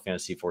in Final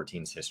Fantasy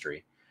 14's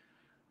history.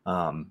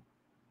 Burnout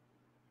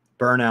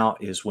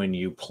is when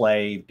you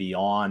play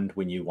beyond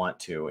when you want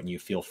to and you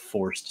feel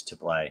forced to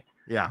play.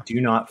 Yeah. Do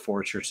not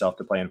force yourself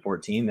to play in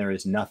 14. There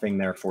is nothing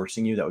there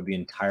forcing you. That would be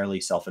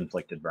entirely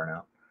self-inflicted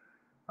burnout.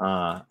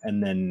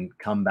 And then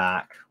come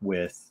back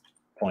with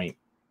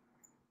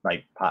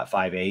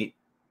 0.58.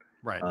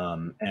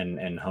 Right.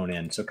 And hone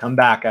in. So come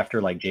back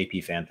after like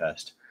JP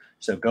FanFest.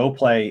 So go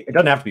play. It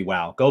doesn't have to be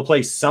WoW. Go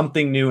play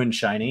something new and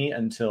shiny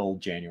until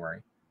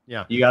January.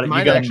 Yeah, you got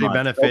might actually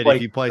benefit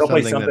if you play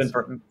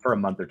something for a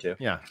month or two.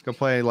 Yeah, go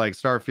play like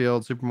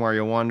Starfield, Super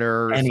Mario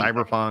Wonder,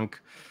 Cyberpunk.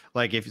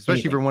 Like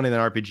especially if you're wanting an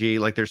RPG,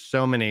 like there's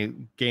so many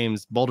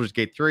games. Baldur's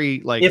Gate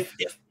 3. Like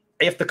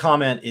if the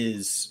comment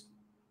is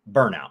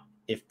Burnout,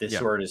 if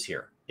this word is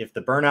here, if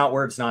the Burnout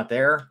word's not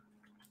there,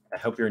 I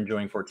hope you're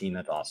enjoying 14.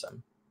 That's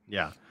awesome.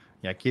 Yeah.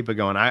 Yeah, keep it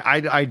going.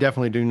 I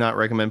definitely do not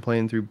recommend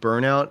playing through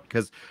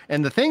Burnout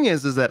and the thing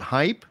is that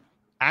hype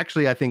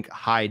actually I think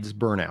hides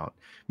burnout.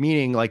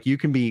 Meaning like you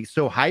can be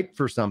so hyped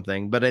for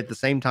something, but at the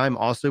same time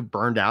also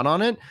burned out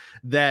on it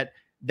that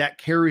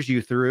carries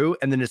you through.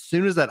 And then as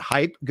soon as that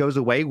hype goes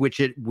away,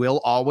 which it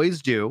will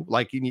always do,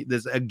 like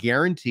there's a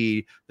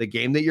guarantee the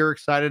game that you're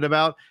excited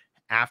about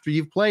after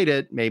you've played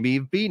it, maybe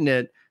you've beaten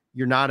it,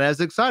 you're not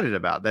as excited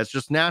about. That's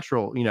just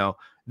natural,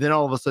 Then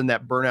all of a sudden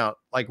that burnout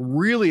like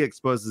really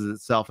exposes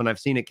itself. And I've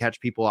seen it catch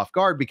people off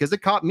guard because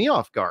it caught me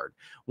off guard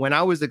when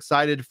I was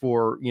excited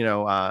for,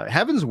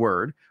 Heaven's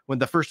Word, when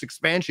the first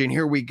expansion,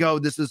 here we go.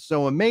 This is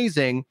so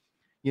amazing,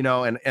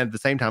 and at the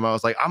same time, I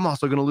was like, I'm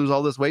also going to lose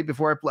all this weight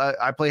before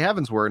I play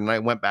Heaven's Word. And I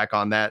went back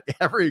on that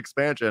every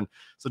expansion.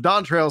 So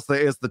Dawn Trail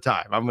is the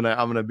time. I'm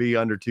going to be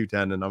under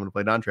 210 and I'm going to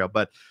play Dawn Trail.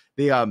 But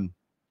the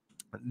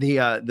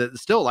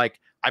still like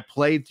I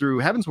played through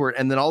Heaven's Word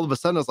and then all of a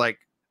sudden I was like,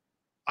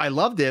 I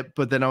loved it,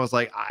 but then I was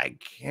like, I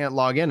can't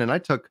log in, and I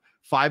took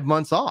 5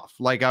 months off.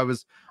 Like I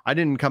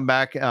didn't come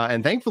back,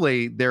 and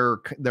thankfully their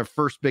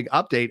first big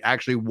update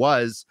actually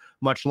was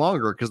much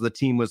longer because the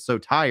team was so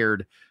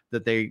tired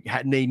that they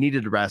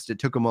needed to rest. It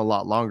took them a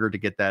lot longer to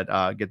get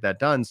that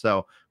done.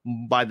 So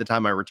by the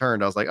time I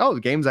returned, I was like, oh,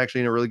 the game's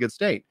actually in a really good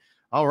state.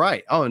 All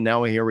right. Oh,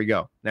 now here we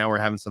go. Now we're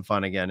having some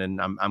fun again,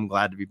 and I'm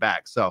glad to be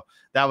back. So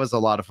that was a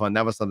lot of fun.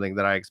 That was something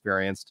that I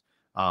experienced.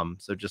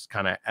 So just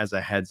kind of as a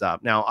heads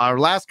up. Now, our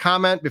last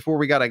comment before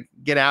we got to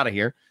get out of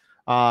here,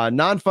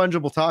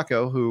 non-fungible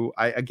taco, who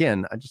I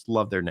just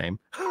love their name.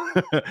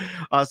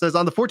 Says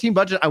on the 14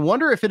 budget, I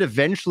wonder if it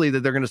eventually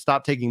that they're going to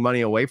stop taking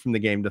money away from the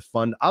game to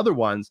fund other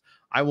ones.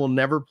 I will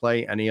never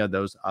play any of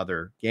those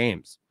other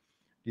games.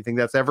 Do you think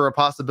that's ever a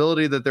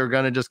possibility that they're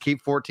going to just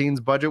keep 14's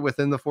budget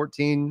within the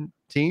 14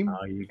 team?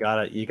 You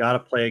gotta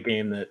play a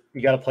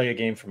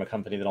game from a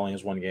company that only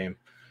has one game.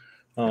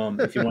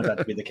 If you want that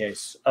to be the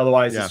case,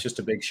 otherwise it's just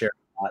a big share.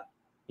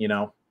 You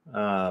know,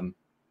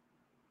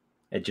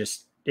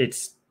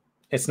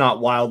 it's not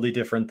wildly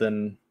different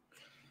than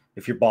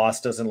if your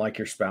boss doesn't like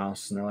your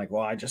spouse and they're like,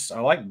 well, I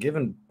like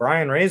giving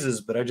Brian raises,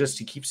 but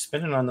he keeps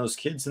spending on those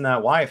kids and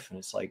that wife. And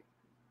it's like,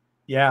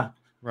 yeah,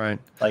 right.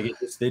 Like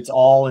it's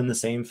all in the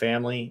same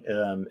family.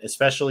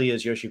 Especially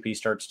as Yoshi P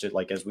starts to,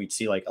 like, as we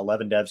see like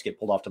 11 devs get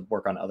pulled off to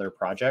work on other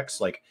projects,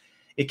 like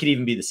it could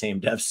even be the same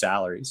dev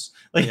salaries.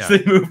 Like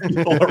they move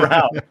people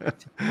around.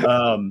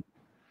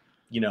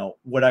 You know,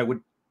 what I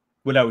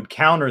would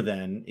counter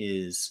then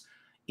is,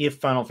 if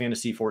Final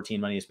Fantasy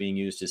 14 money is being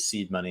used as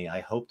seed money,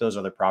 I hope those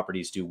other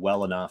properties do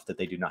well enough that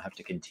they do not have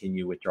to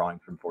continue withdrawing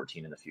from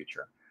 14 in the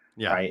future.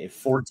 Yeah. Right? If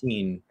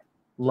 14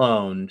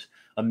 loaned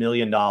 $1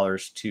 million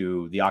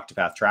to the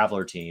Octopath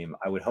Traveler team,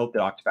 I would hope that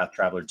Octopath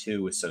Traveler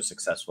 2 was so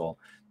successful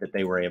that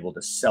they were able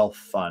to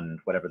self-fund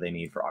whatever they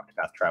need for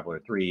Octopath Traveler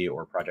 3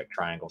 or Project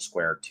Triangle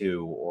Square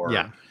 2 or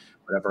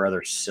whatever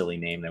other silly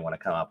name they want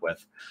to come up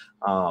with.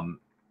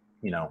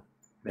 You know,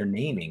 their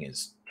naming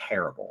is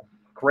terrible.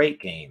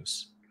 Great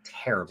games.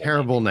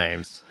 Terrible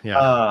names.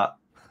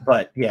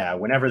 But yeah,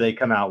 whenever they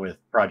come out with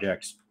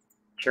projects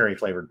cherry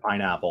flavored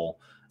pineapple,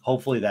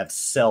 hopefully that's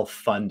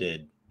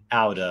self-funded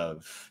out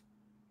of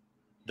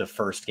the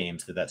first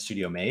games that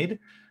studio made.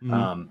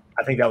 I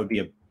think that would be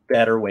a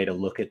better way to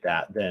look at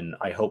that than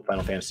I hope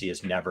Final Fantasy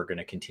is never going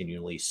to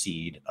continually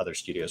seed other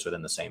studios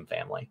within the same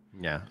family.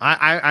 Yeah,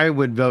 I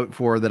would vote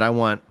for that. I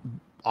want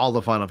all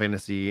the Final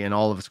Fantasy and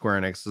all of Square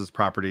Enix's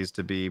properties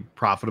to be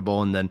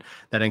profitable, and then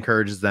that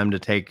encourages them to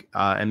take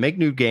and make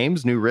new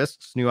games, new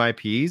risks, new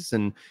IPs,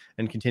 and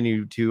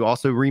continue to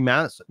also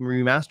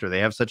remaster. They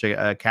have such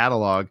a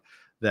catalog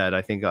that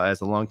I think,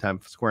 as a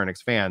longtime Square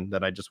Enix fan,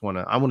 that I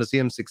want to see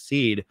them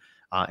succeed.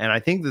 And I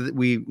think that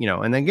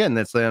and again,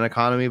 that's an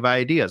economy of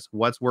ideas,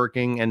 what's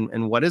working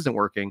and what isn't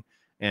working.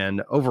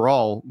 And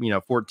overall,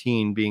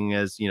 14 being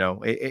as,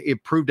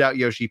 it proved out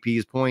Yoshi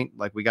P's point,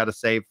 like we got to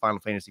save Final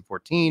Fantasy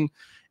 14.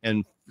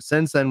 And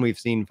since then, we've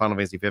seen Final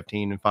Fantasy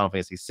 15 and Final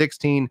Fantasy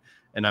 16.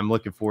 And I'm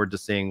looking forward to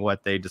seeing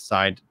what they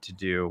decide to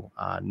do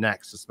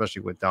next,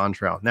 especially with Dawn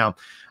Trail. Now,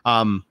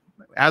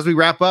 as we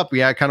wrap up,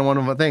 kind of one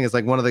of the things, it's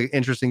like one of the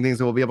interesting things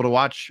that we'll be able to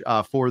watch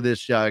for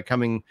this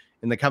coming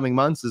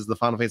months is the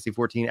Final Fantasy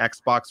 14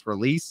 Xbox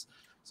release.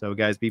 So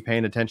guys, be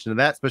paying attention to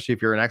that, especially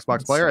if you're an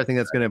Xbox player. I think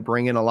that's going to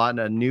bring in a lot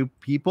of new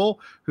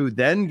people who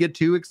then get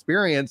to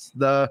experience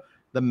the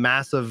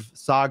massive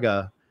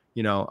saga,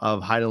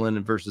 of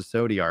Hydaelyn versus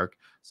Zodiark.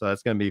 So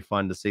that's going to be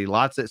fun to see.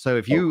 So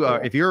if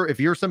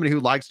you're somebody who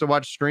likes to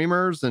watch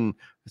streamers and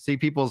see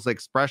people's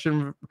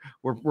expression,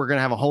 we're going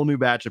to have a whole new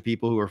batch of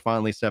people who are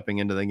finally stepping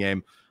into the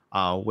game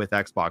with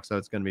Xbox. So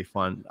it's going to be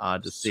fun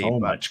to see.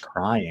 So much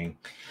crying.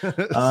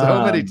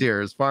 So many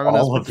tears. Farming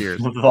us for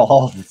tears.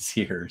 All the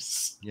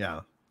tears.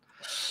 Yeah.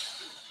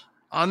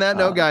 On that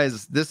note,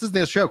 guys, this is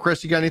the show.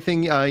 Chris, you got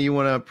anything you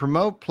want to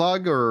promote,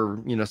 plug,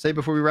 or say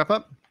before we wrap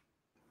up?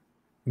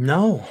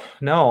 No.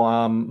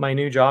 My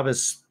new job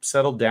is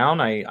settled down.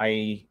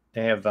 I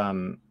have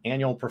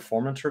annual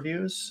performance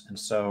reviews, and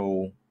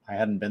so I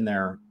hadn't been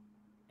there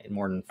in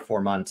more than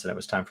 4 months, and it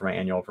was time for my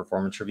annual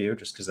performance review,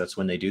 just because that's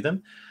when they do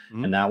them,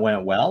 and that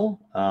went well.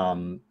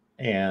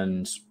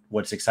 And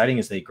what's exciting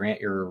is they grant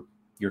your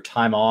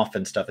time off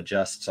and stuff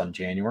adjusts on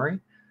January,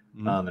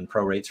 and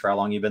prorates for how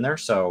long you've been there.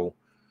 So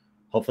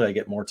hopefully I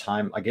get more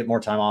time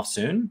off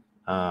soon.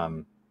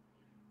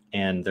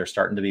 And they're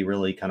starting to be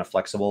really kind of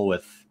flexible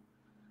with,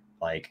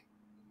 like,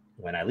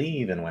 when I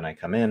leave and when I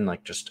come in,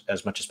 like, just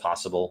as much as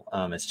possible.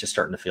 It's just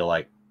starting to feel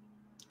like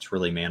it's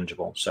really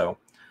manageable. So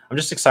I'm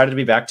just excited to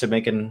be back to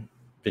making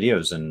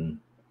videos and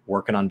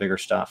working on bigger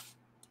stuff.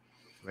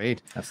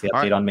 Great. That's the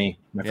update on me.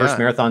 My first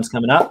marathon's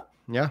coming up.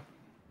 Yeah.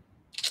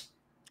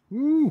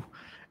 Woo.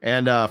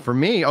 And for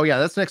me,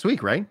 that's next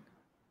week, right?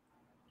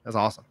 That's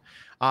awesome.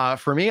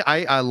 For me,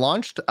 I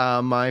launched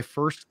my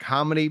first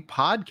comedy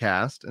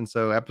podcast. And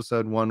so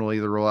episode 1 will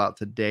either roll out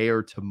today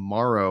or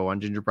tomorrow on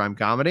Ginger Prime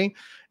Comedy.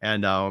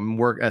 And I'm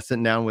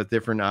sitting down with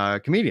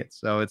different comedians.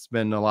 So it's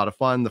been a lot of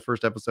fun. The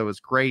first episode was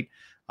great.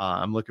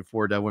 I'm looking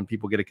forward to when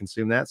people get to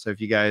consume that. So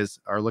if you guys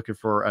are looking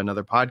for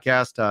another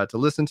podcast to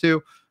listen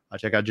to,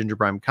 check out Ginger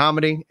Prime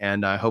Comedy.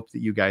 And I hope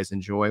that you guys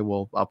enjoy.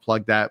 I'll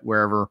plug that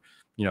wherever,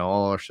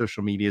 all our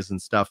social medias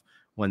and stuff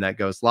when that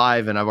goes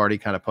live. And I've already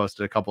kind of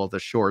posted a couple of the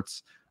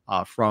shorts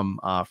from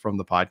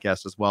the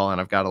podcast as well. And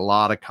I've got a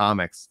lot of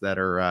comics that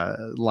are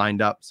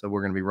lined up. So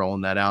we're going to be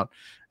rolling that out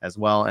as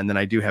well. And then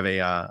I do have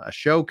a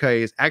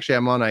showcase. Actually,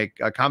 I'm on a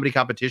comedy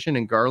competition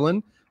in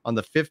Garland on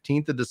the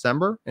 15th of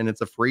December, and it's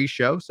a free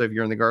show. So if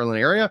you're in the Garland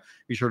area,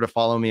 be sure to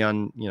follow me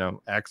on,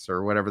 X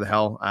or whatever the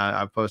hell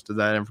I've posted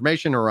that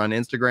information, or on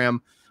Instagram.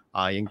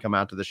 you can come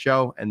out to the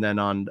show. And then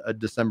on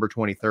December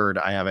 23rd,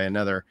 I have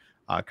another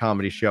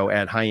comedy show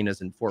at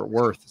Hyenas in Fort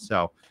Worth.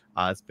 So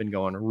it's been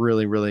going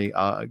really, really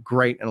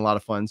great and a lot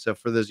of fun. So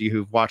for those of you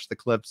who've watched the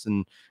clips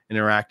and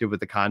interacted with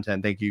the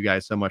content, thank you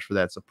guys so much for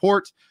that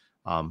support.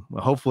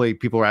 Hopefully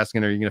people are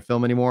asking, are you going to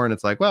film anymore? And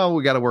it's like, well,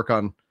 I got to work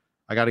on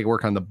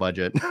the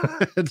budget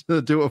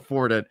to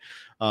afford it.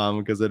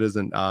 Because it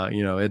isn't,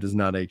 it is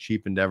not a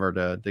cheap endeavor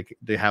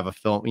to have a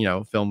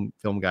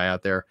film guy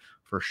out there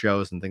for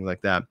shows and things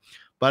like that.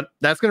 But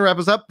that's going to wrap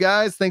us up,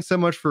 guys. Thanks so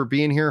much for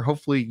being here.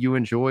 Hopefully you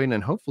enjoyed,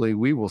 and hopefully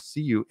we will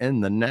see you in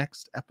the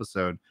next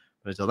episode.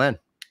 But until then,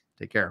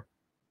 take care.